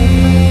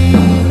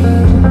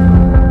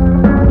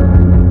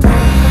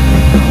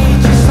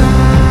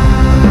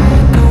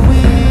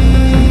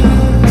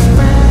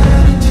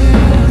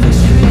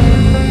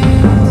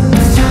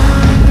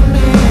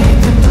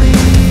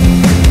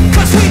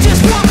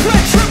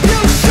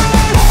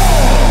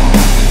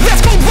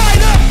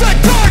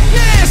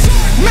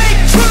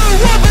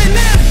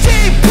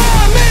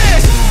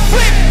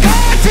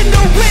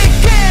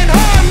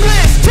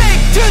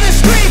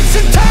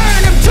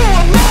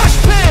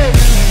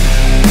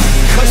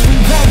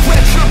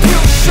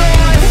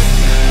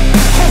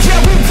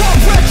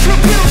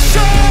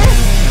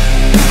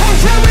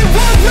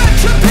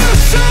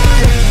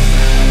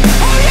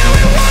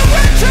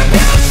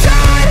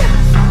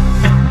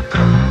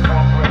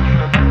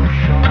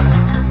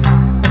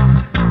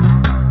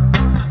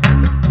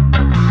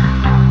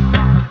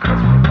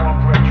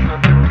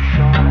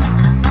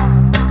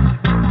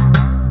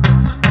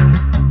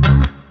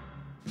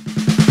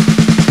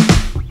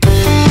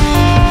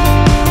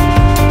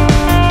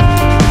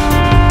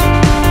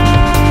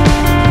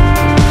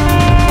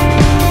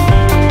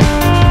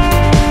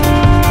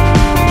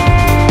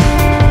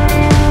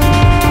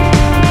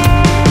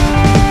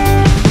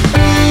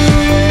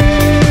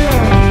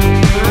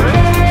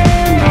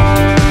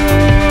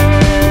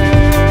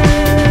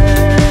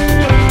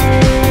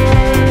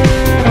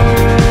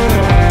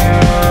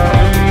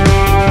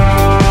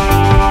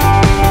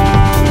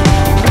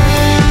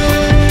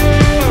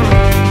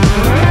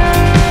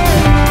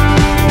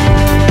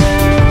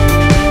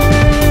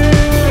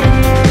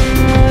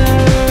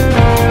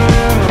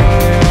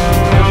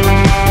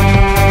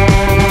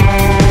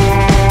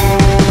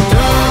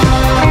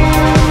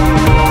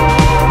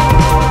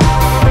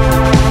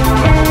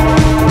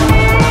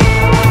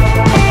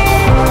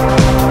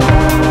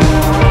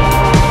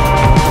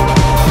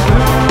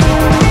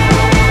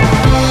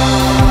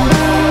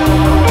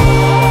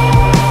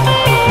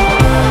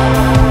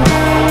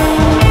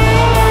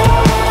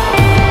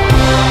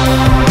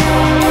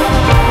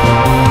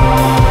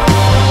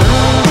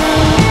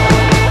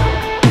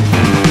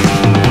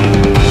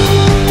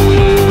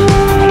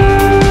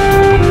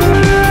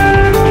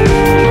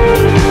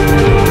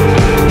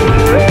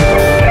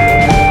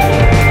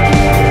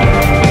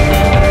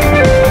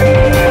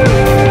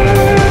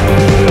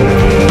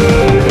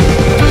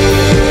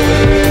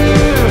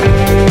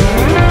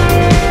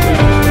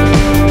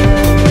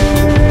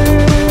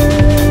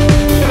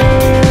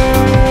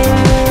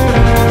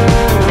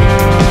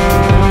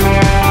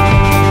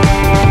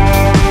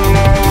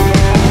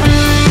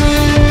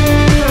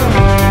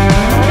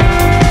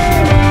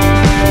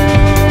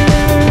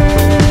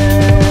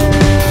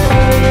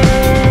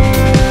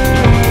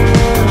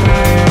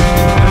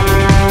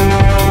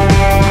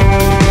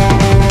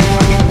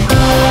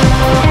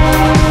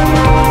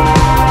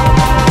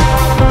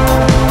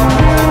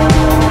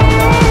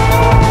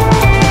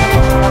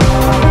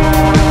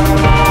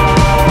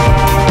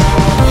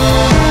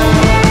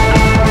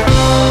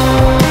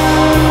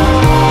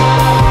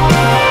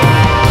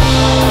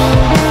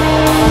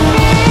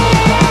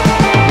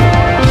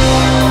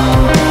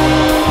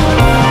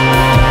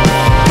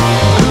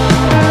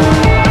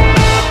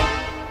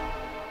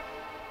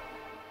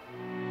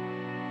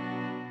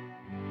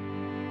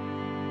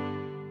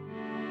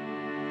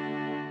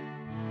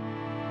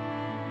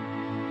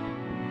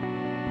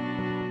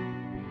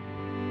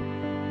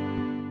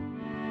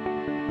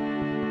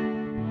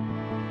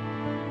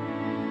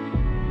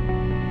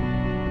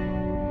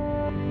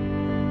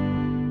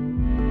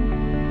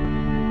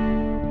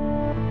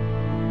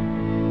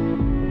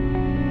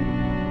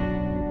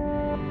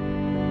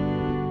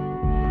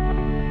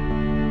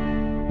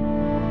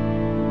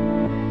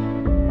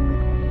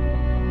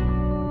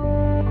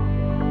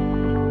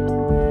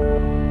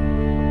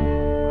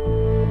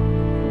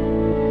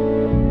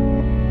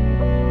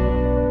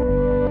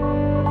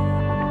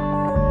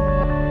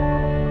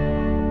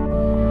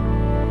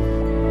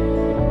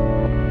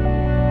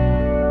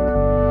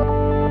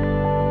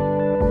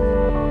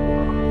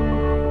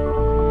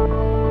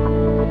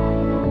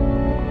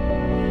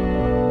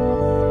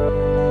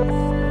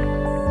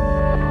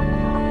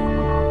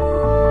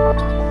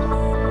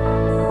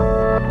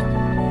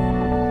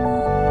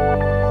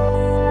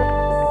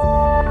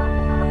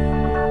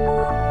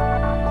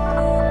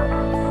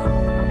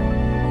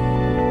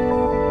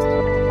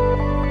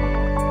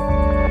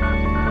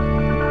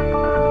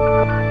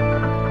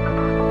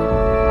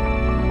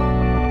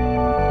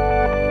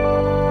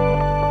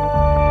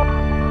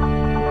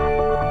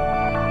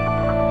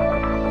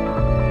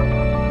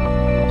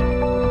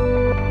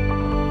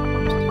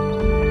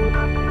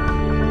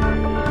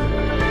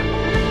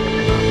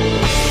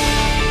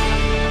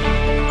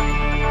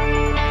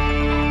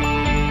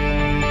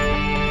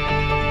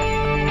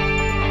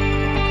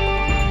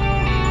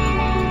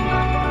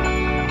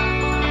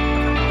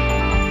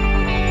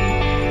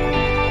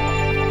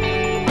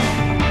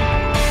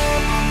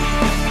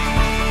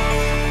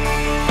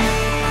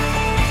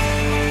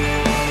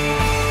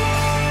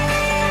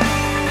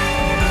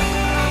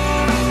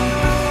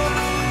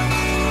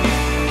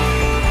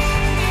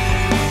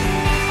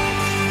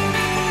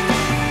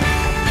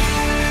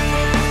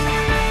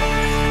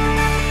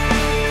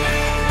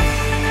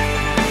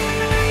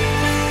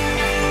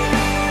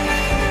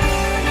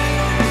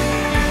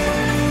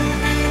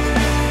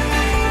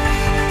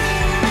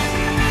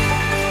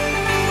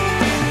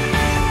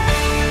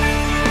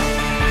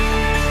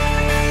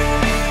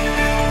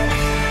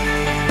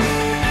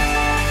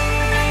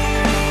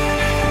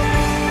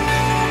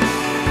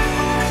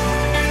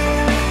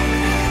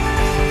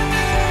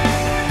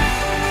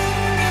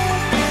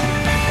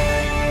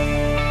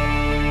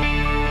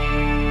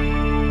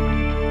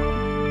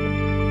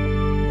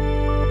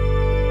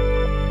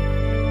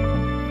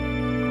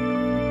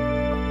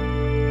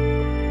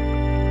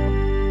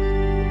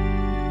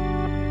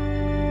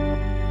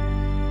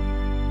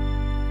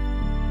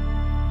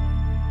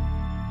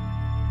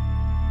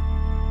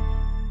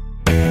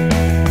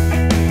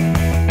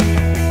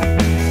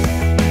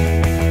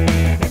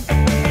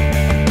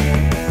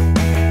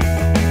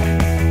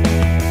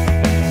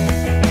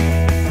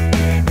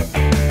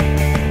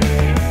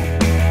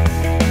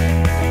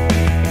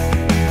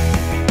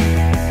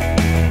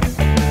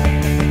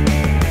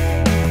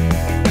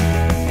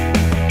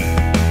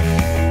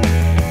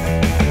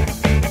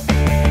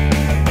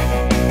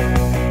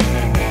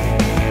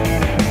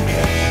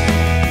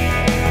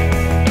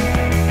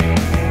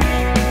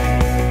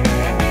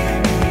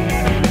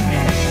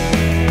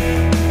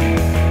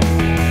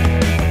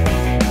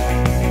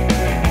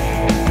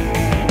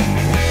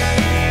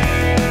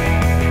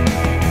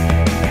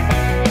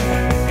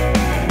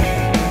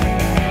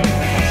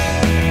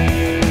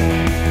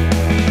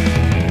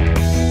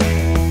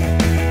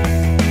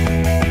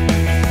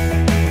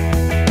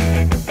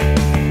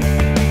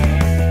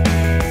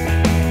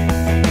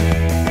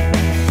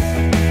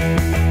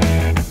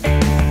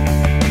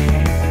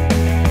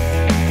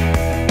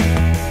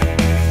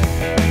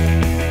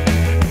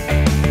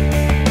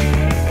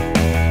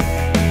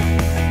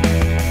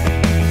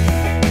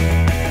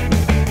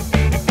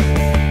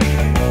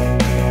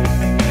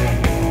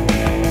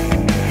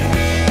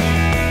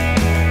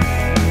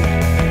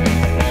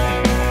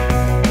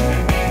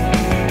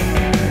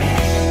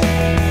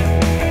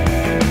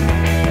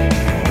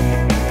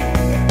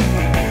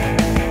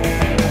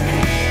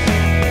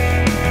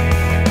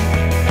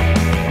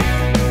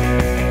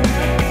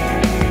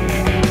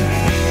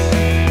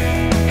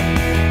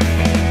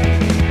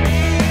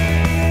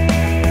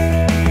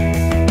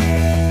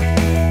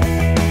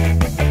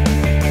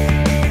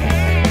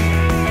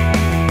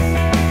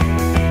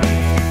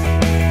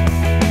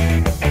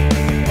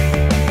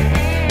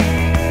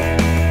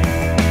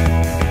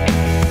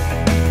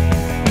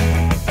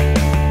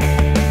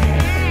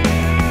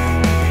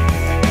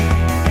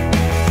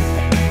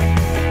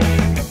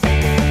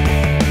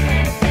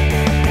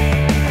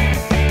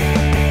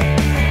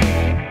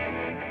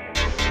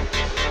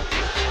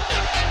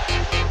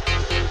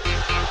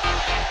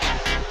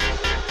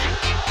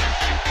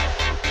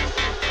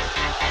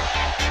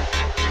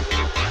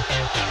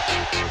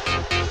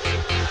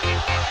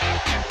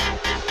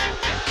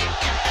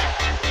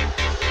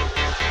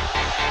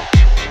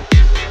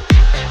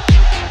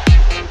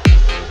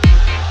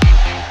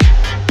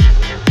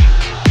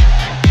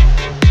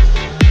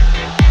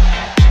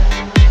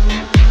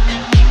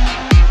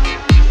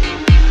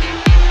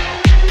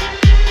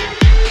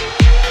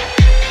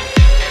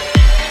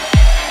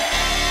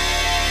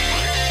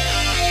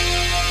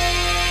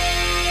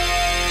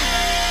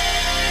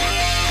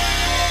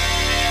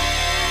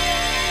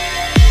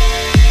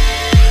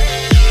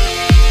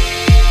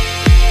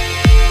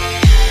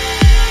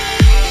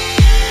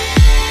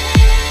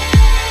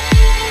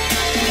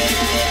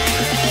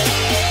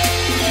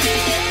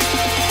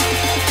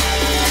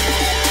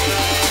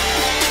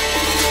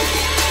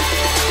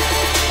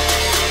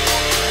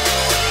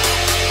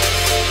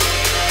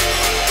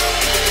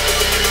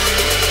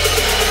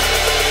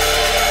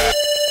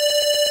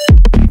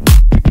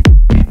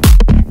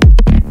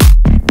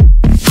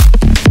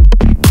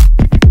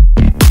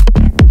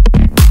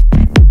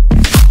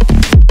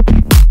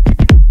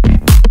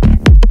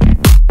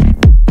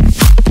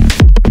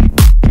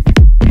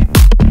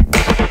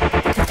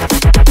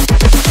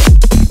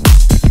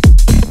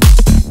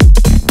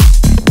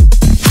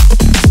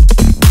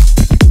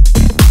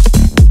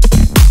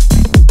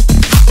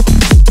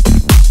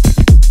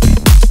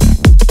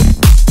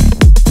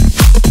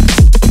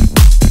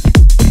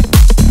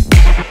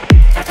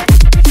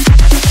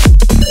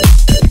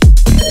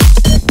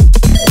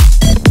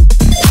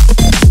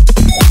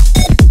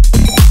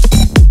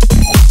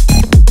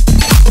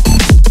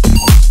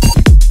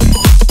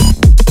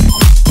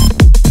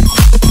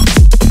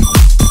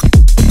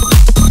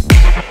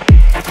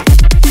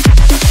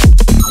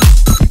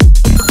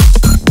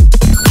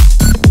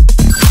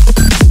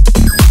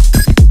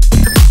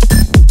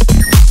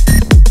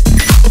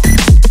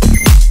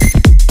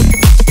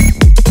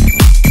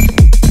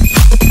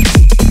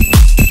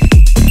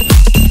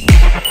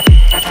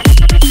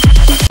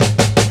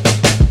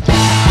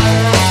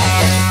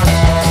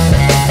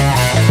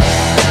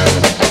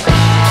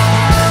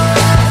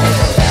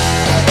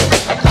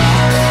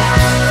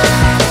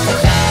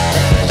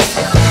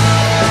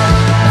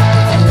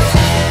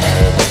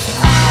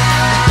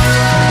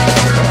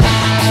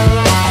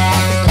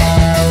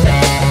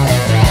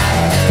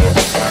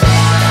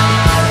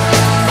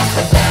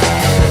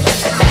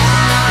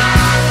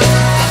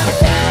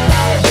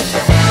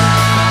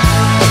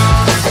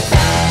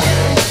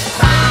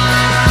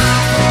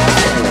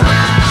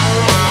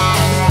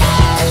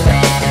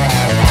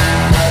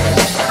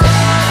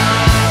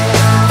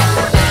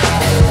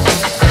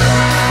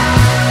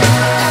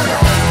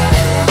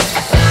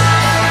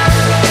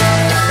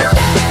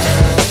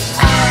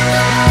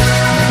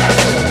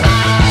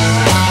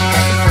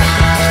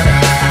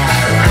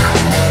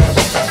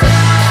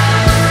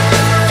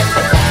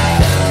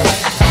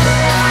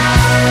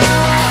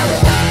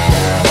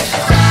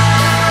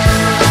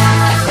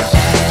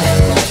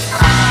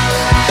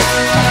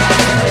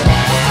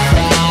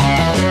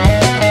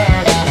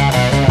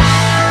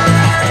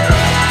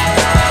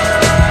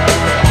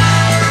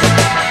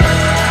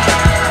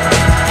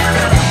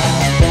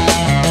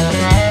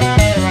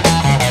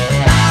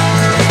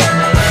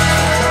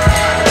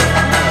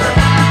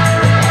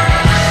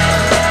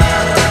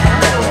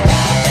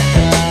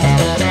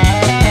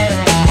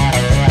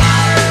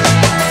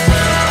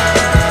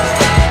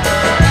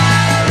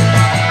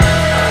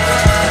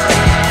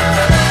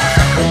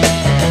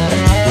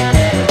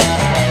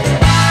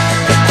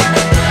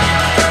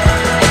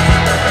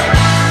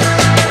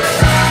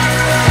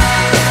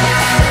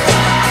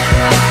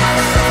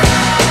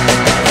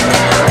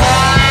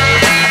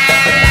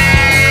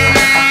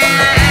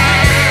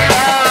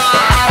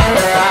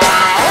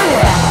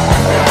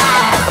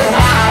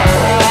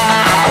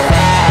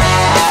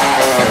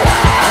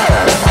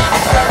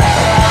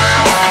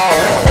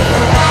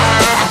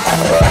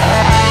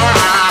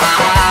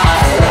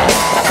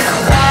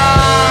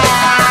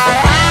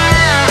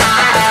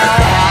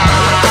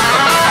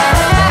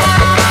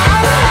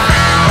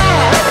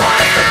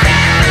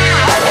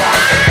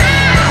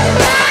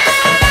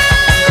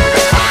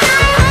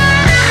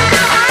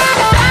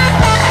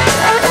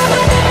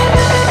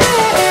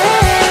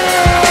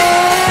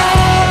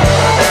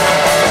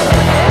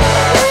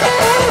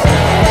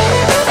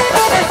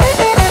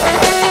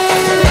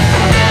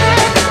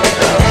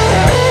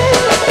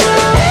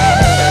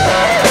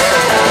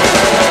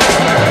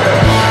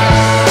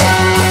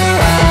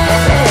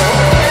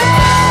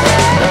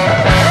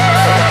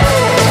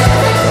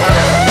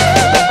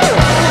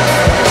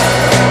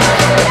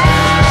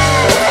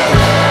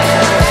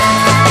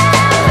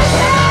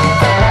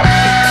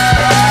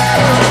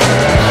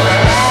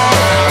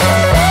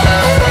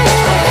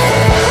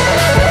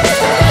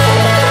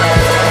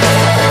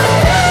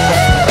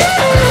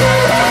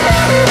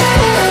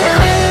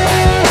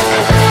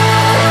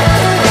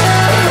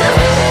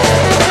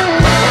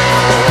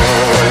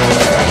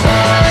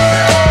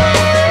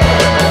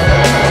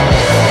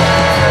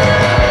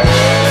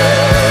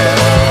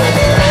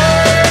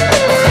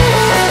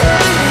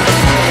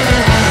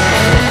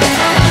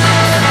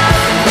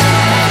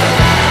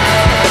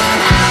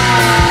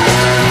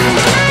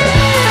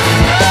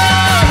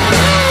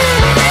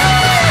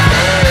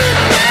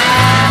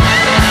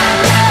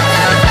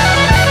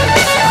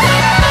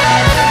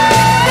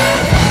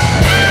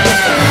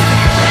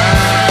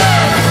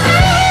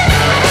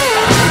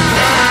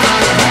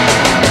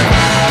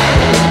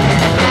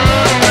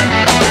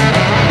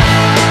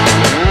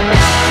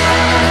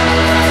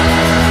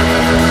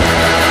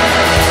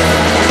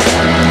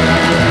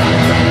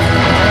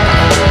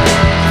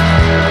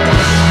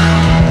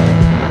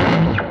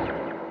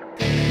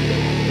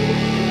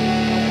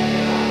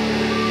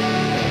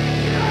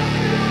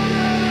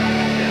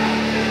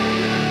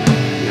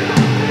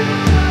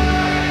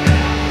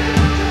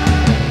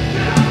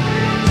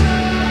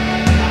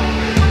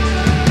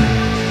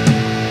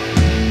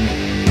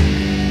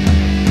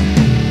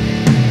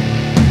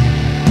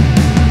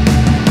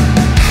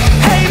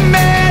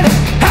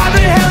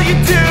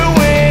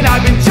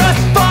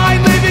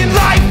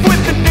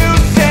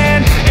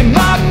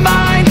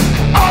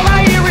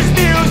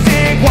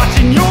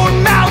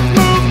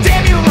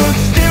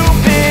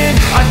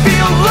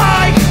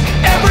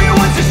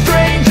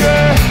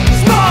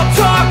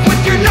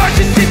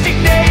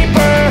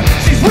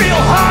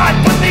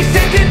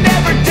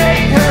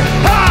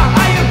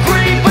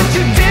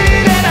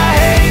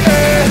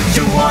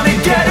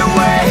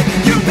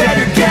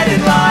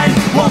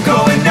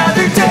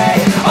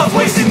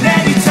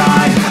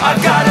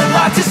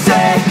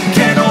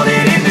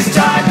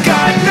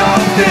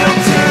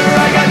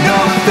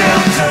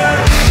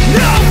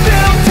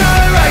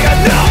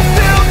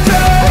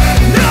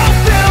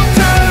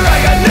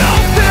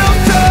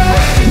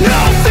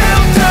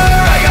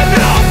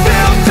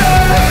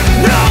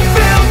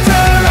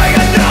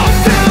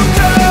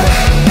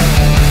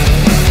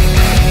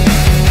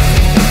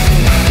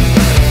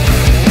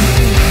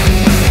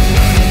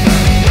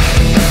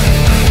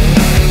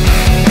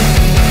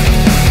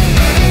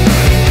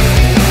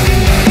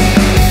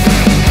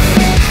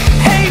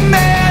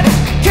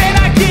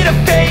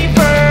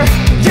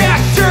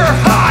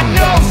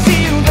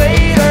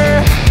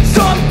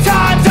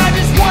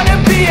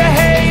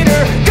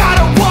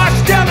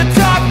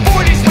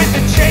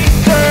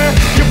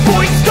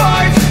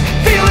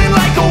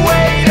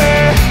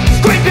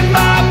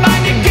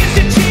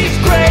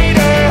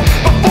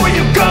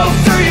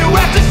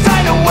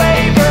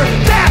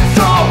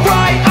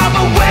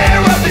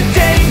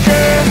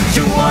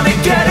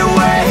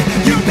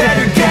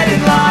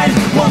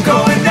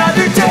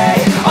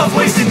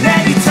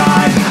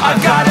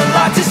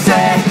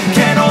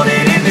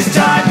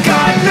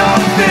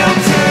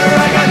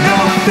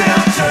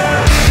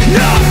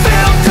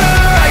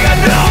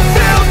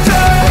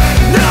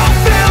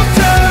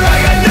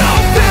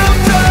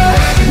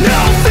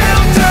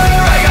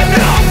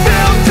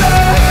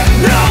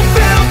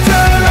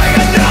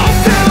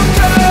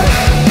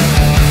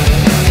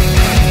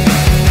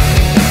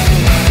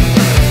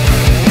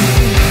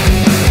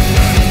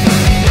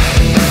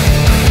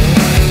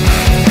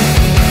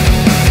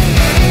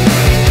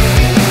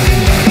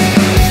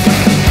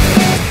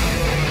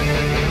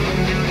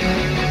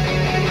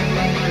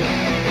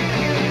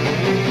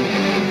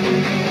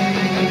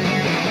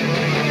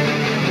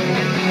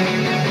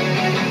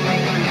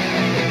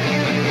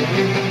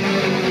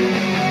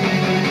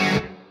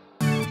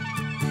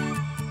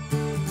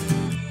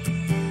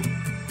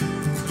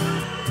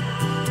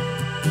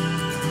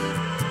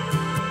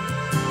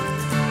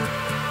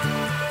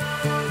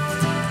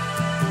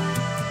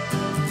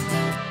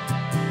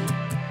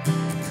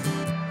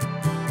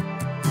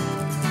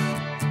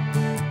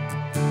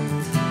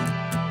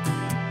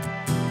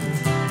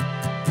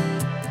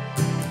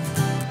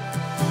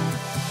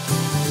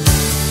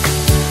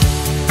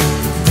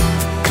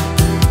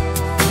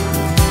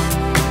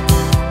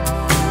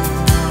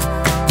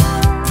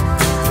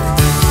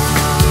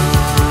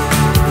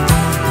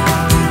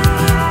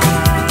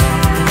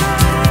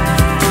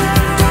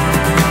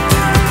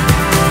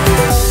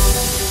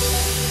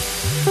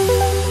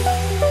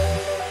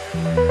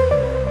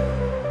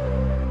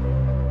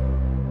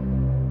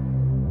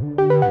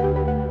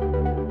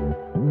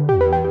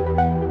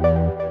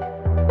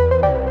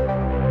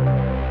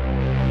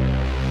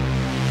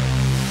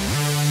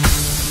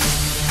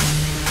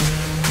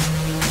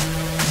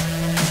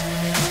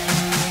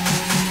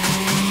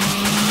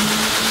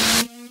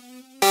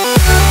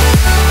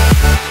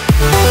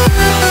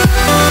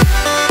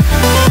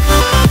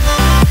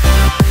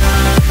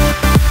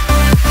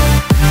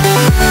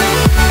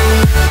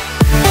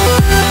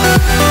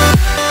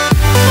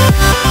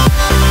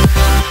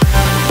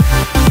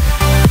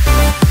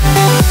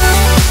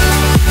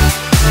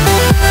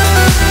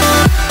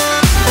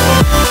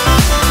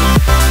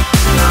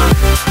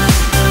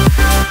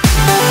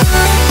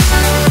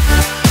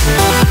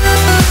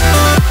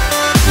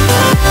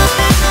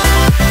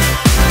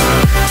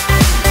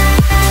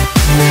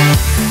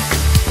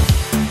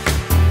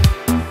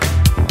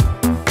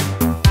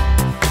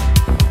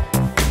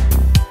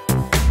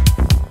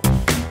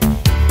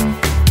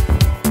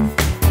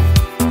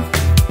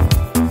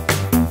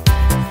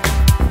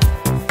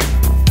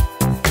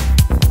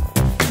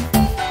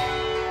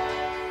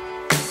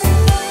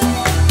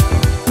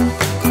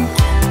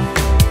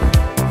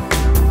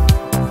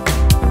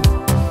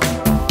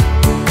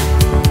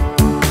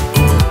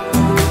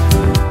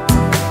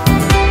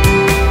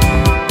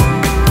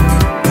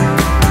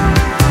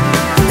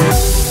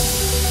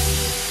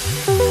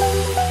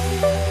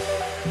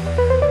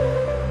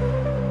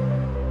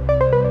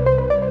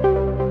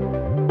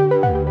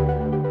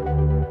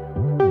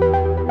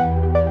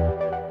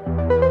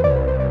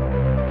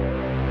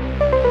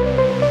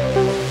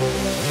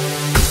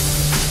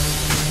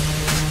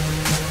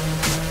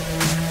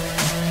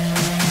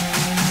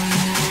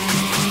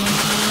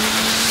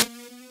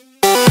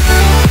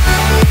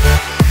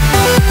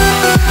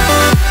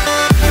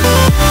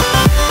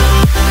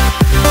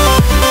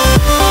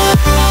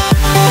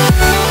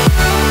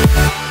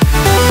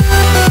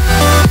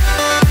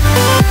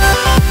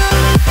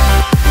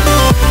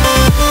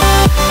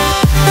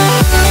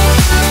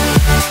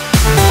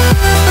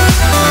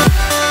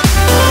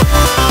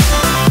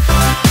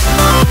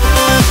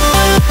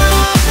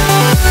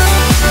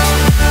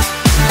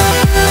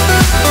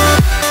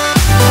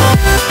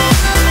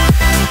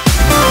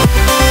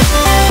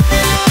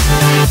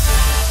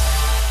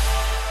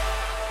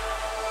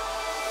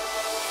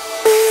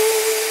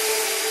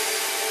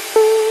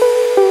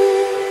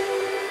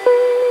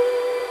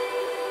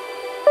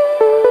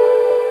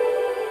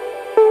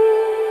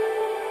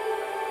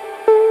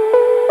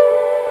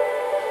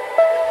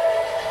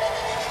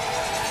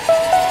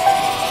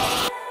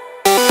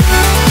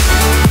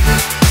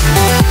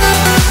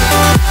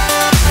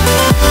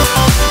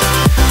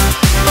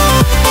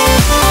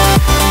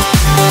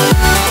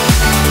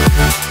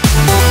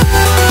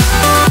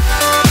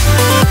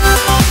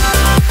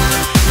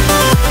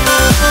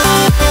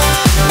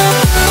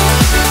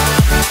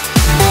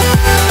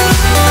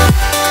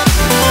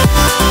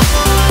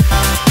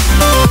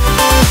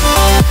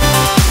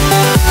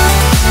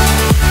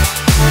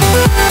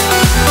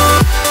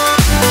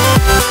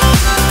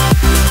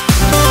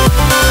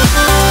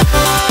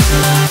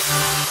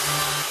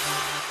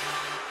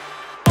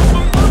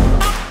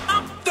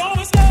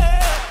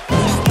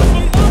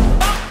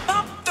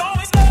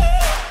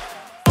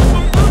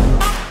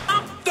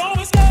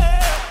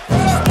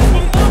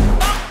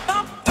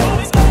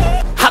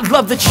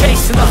love the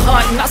chase and the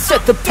hunt, and I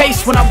set the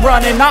pace when I'm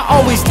running. I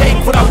always take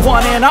what I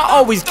want and I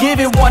always give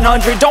it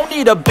 100. Don't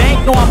need a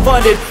bank, no I'm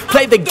funded.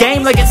 Play the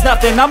game like it's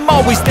nothing. I'm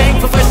always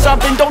thankful for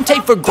something. Don't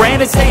take for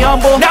granted, stay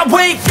humble. Now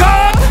wake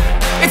up!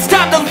 It's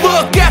time to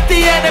look at the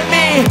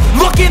enemy.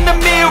 Look in the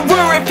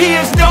mirror if he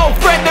is no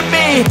friend to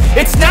me.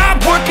 It's not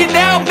working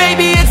out,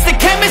 maybe it's the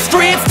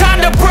chemistry. It's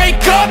time to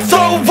break up so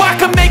I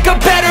can make a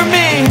better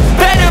me.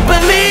 Better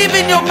believe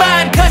in your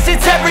mind, cause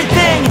it's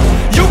everything.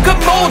 You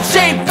can mold,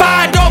 shape,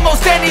 find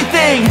almost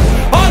anything.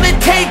 All it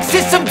takes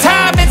is some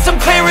time and some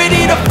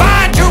clarity to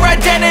find your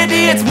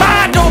identity. It's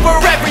mind over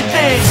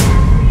everything.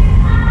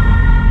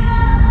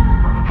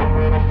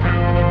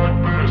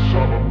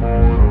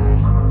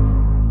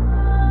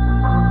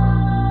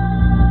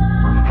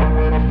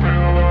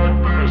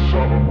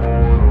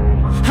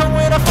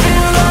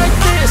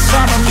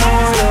 I'm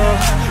immortal.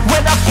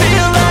 When I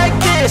feel like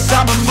this,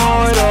 I'm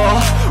immortal.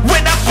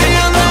 When I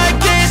feel like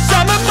this,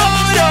 I'm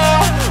immortal.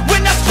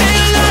 When I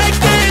feel like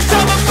this,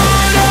 I'm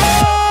immortal.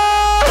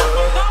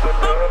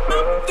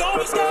 Don't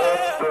be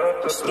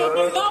scared. Just give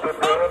me up.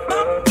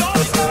 Don't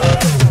be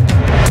scared.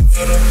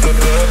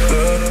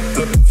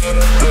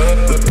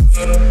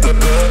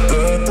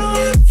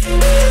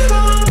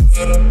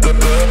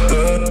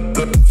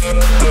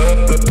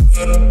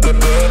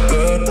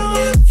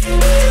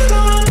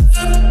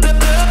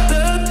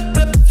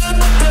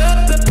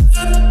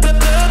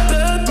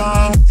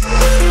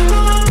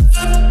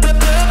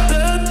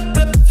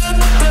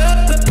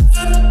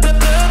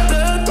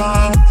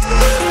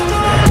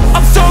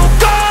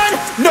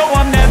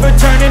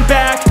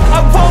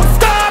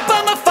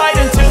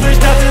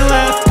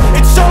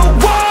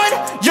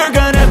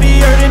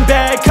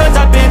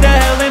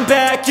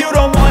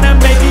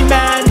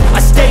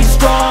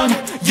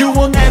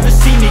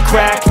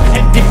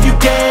 And if you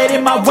get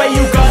in my way,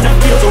 you gonna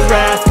feel the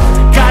wrath.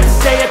 Gotta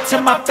say it to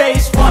my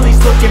face while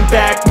he's looking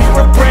back.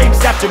 Mirror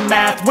breaks after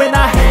math. When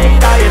I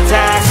hate, I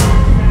attack.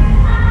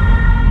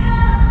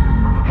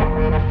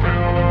 When I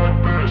feel like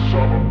this,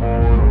 I'm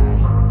immortal.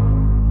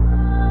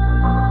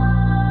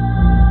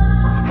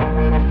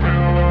 When I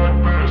feel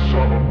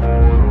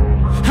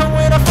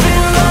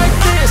like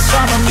this,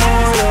 I'm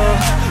immortal.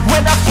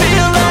 When I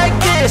feel like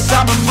this,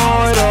 I'm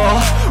immortal.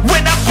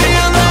 When I feel like this, I'm immortal. When I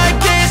feel like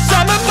this,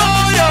 I'm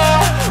immortal.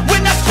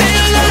 When I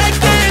feel like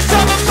this,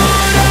 I'm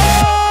immortal.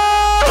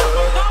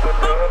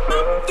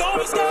 Don't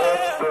be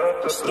scared.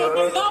 Just give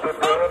me up.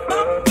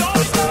 Don't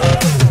be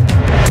scared.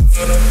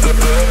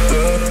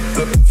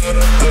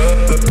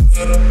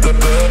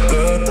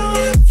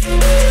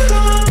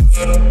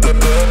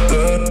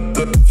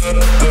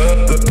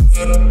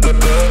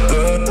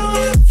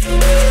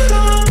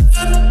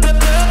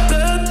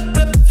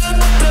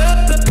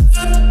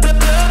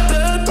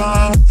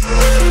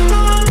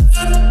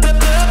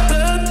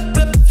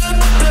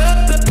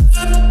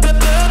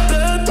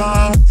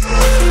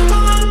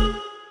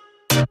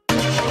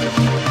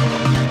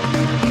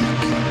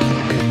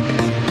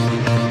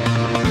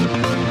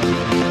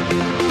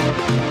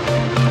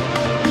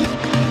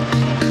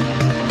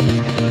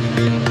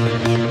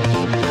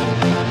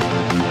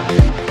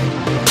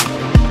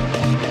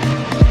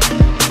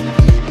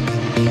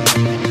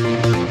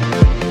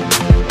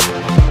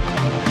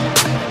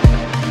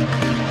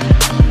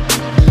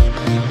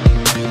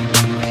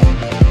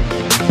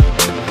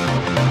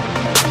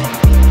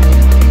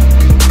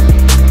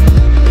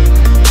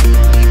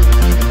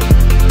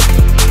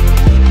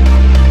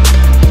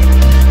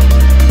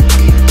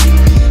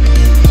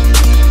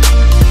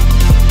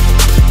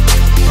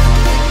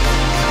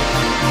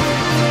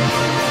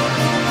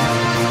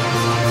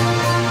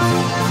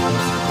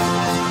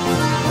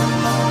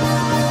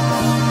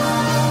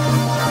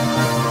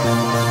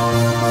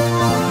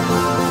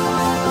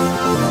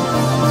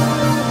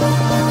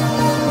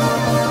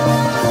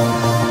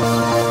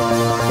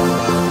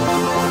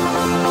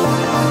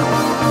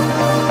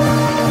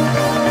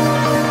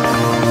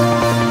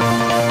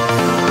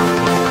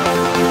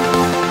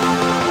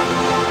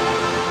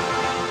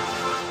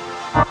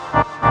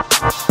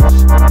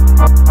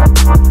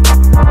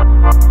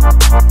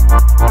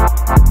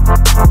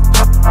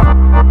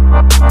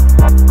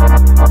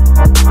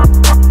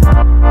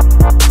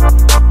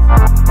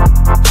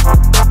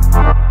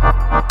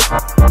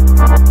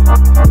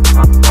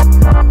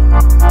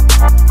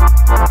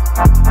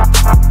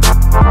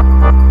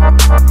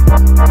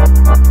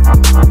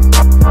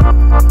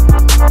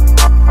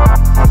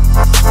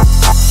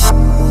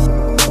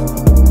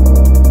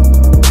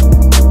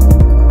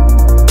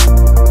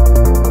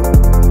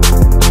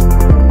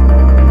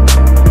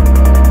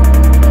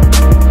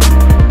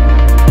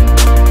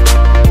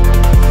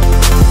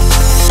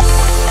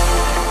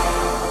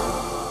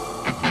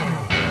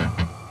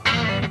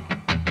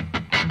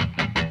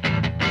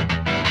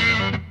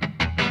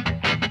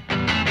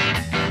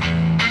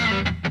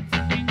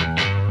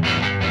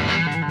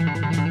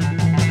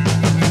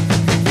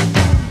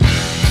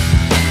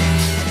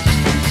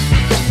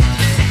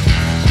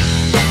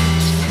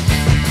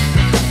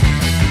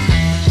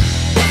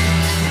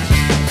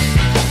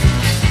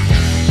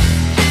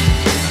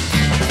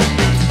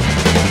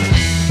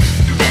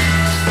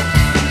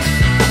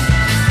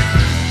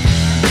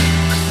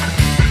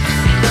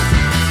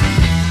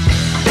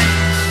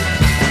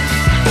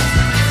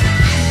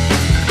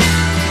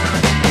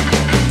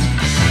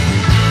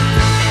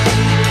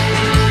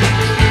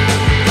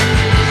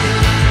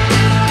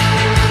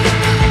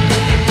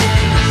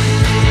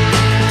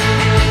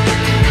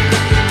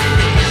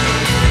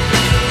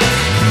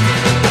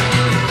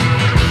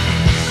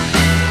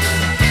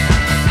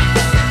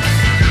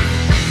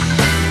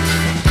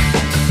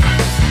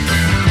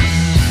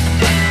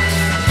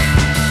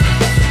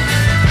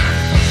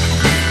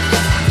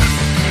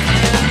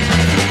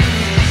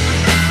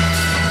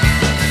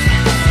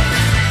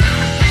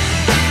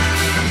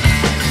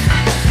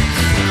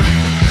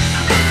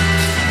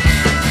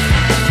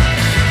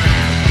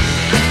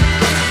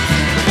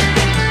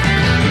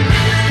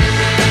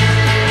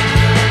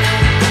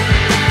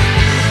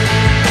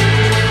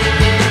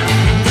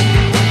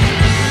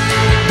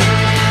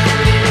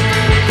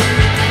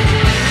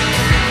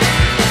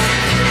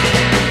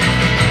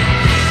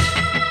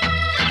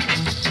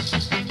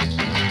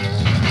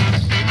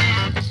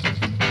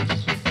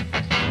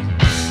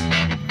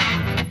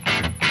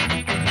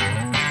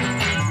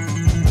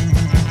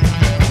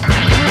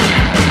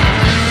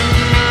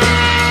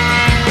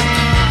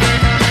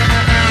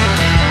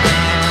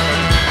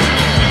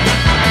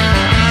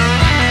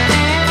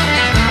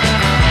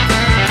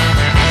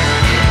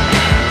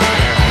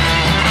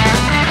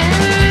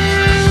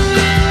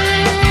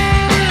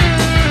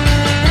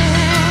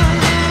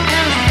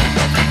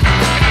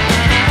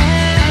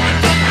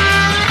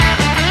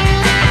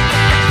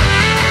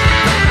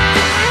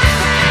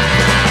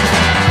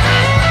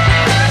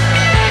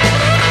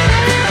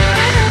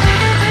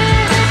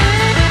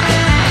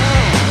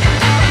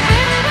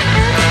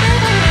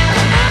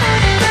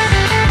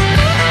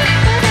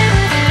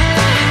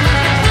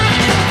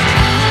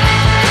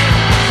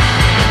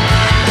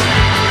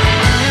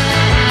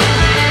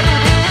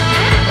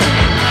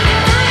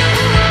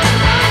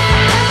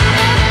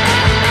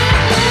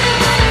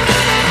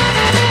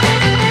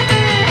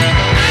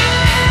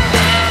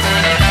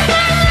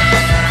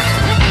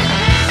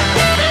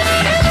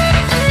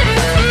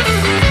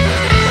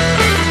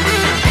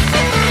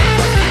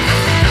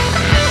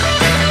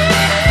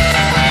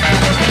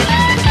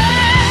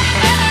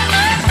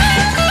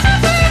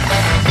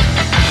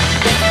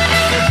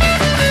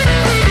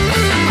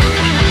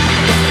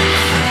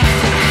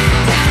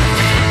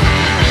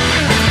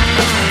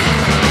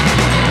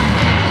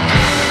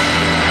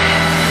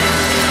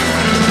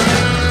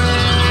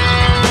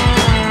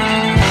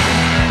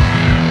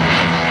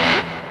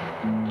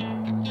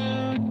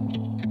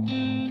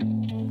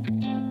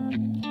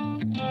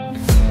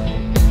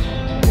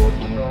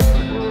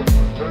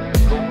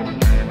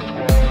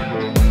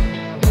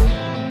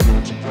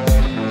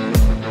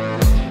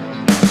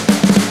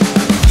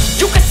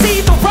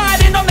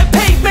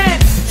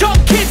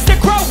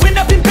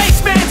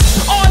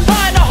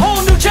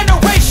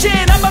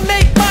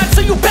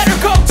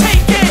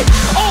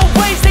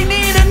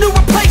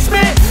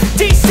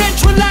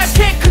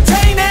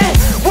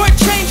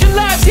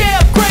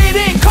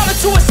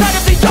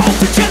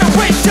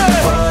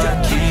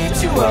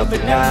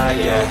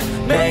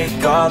 yeah.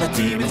 Make all the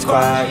demons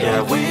quiet,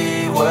 yeah.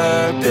 We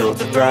were built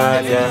to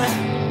thrive, yeah.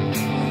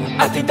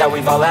 I think that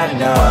we've all had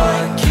enough.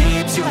 What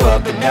keeps you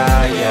up at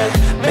night, yeah.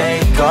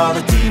 Make all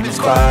the demons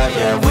quiet,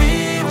 yeah.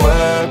 We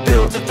were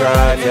built to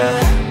thrive, yeah.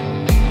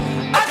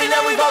 I think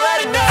that we've all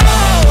had enough.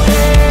 Oh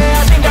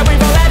yeah, I think that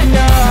we've all had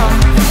enough.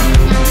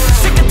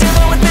 Sick of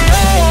dealing with the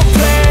old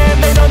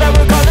plan. They know that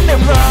we're calling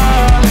it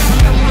wrong.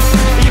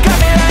 You got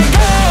me like,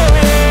 oh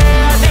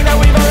yeah, I think that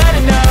we've all had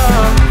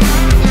enough.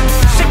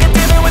 Sick of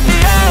dealing with the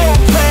old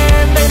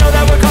plan. They know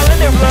that we're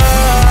calling it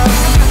wrong.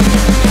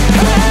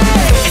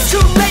 Hey, it's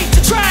too late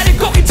to try to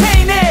go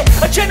contain it.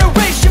 A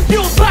generation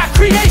fueled by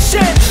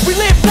creation. We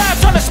live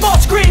lives on a small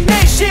screen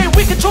nation.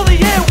 We control the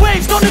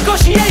airwaves, no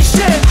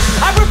negotiation.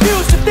 I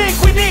refuse to think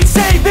we need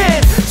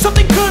saving.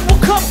 Something good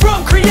will come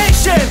from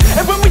creation.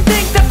 And when we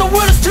think that the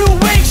world is too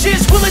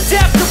anxious, we'll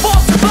adapt,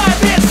 evolve,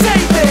 survive and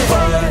save it.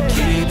 What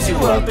keeps you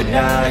up at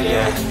night,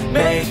 yeah.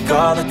 Make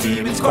all the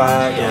demons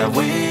quiet, yeah.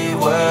 We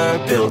were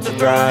built to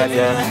thrive,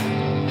 yeah.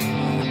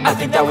 I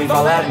think that we've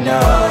all had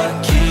enough.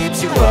 What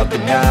keeps you up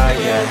at night,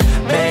 yeah.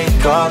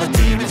 Make all the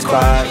demons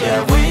quiet,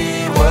 yeah.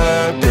 We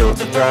were built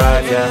to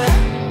thrive,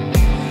 yeah.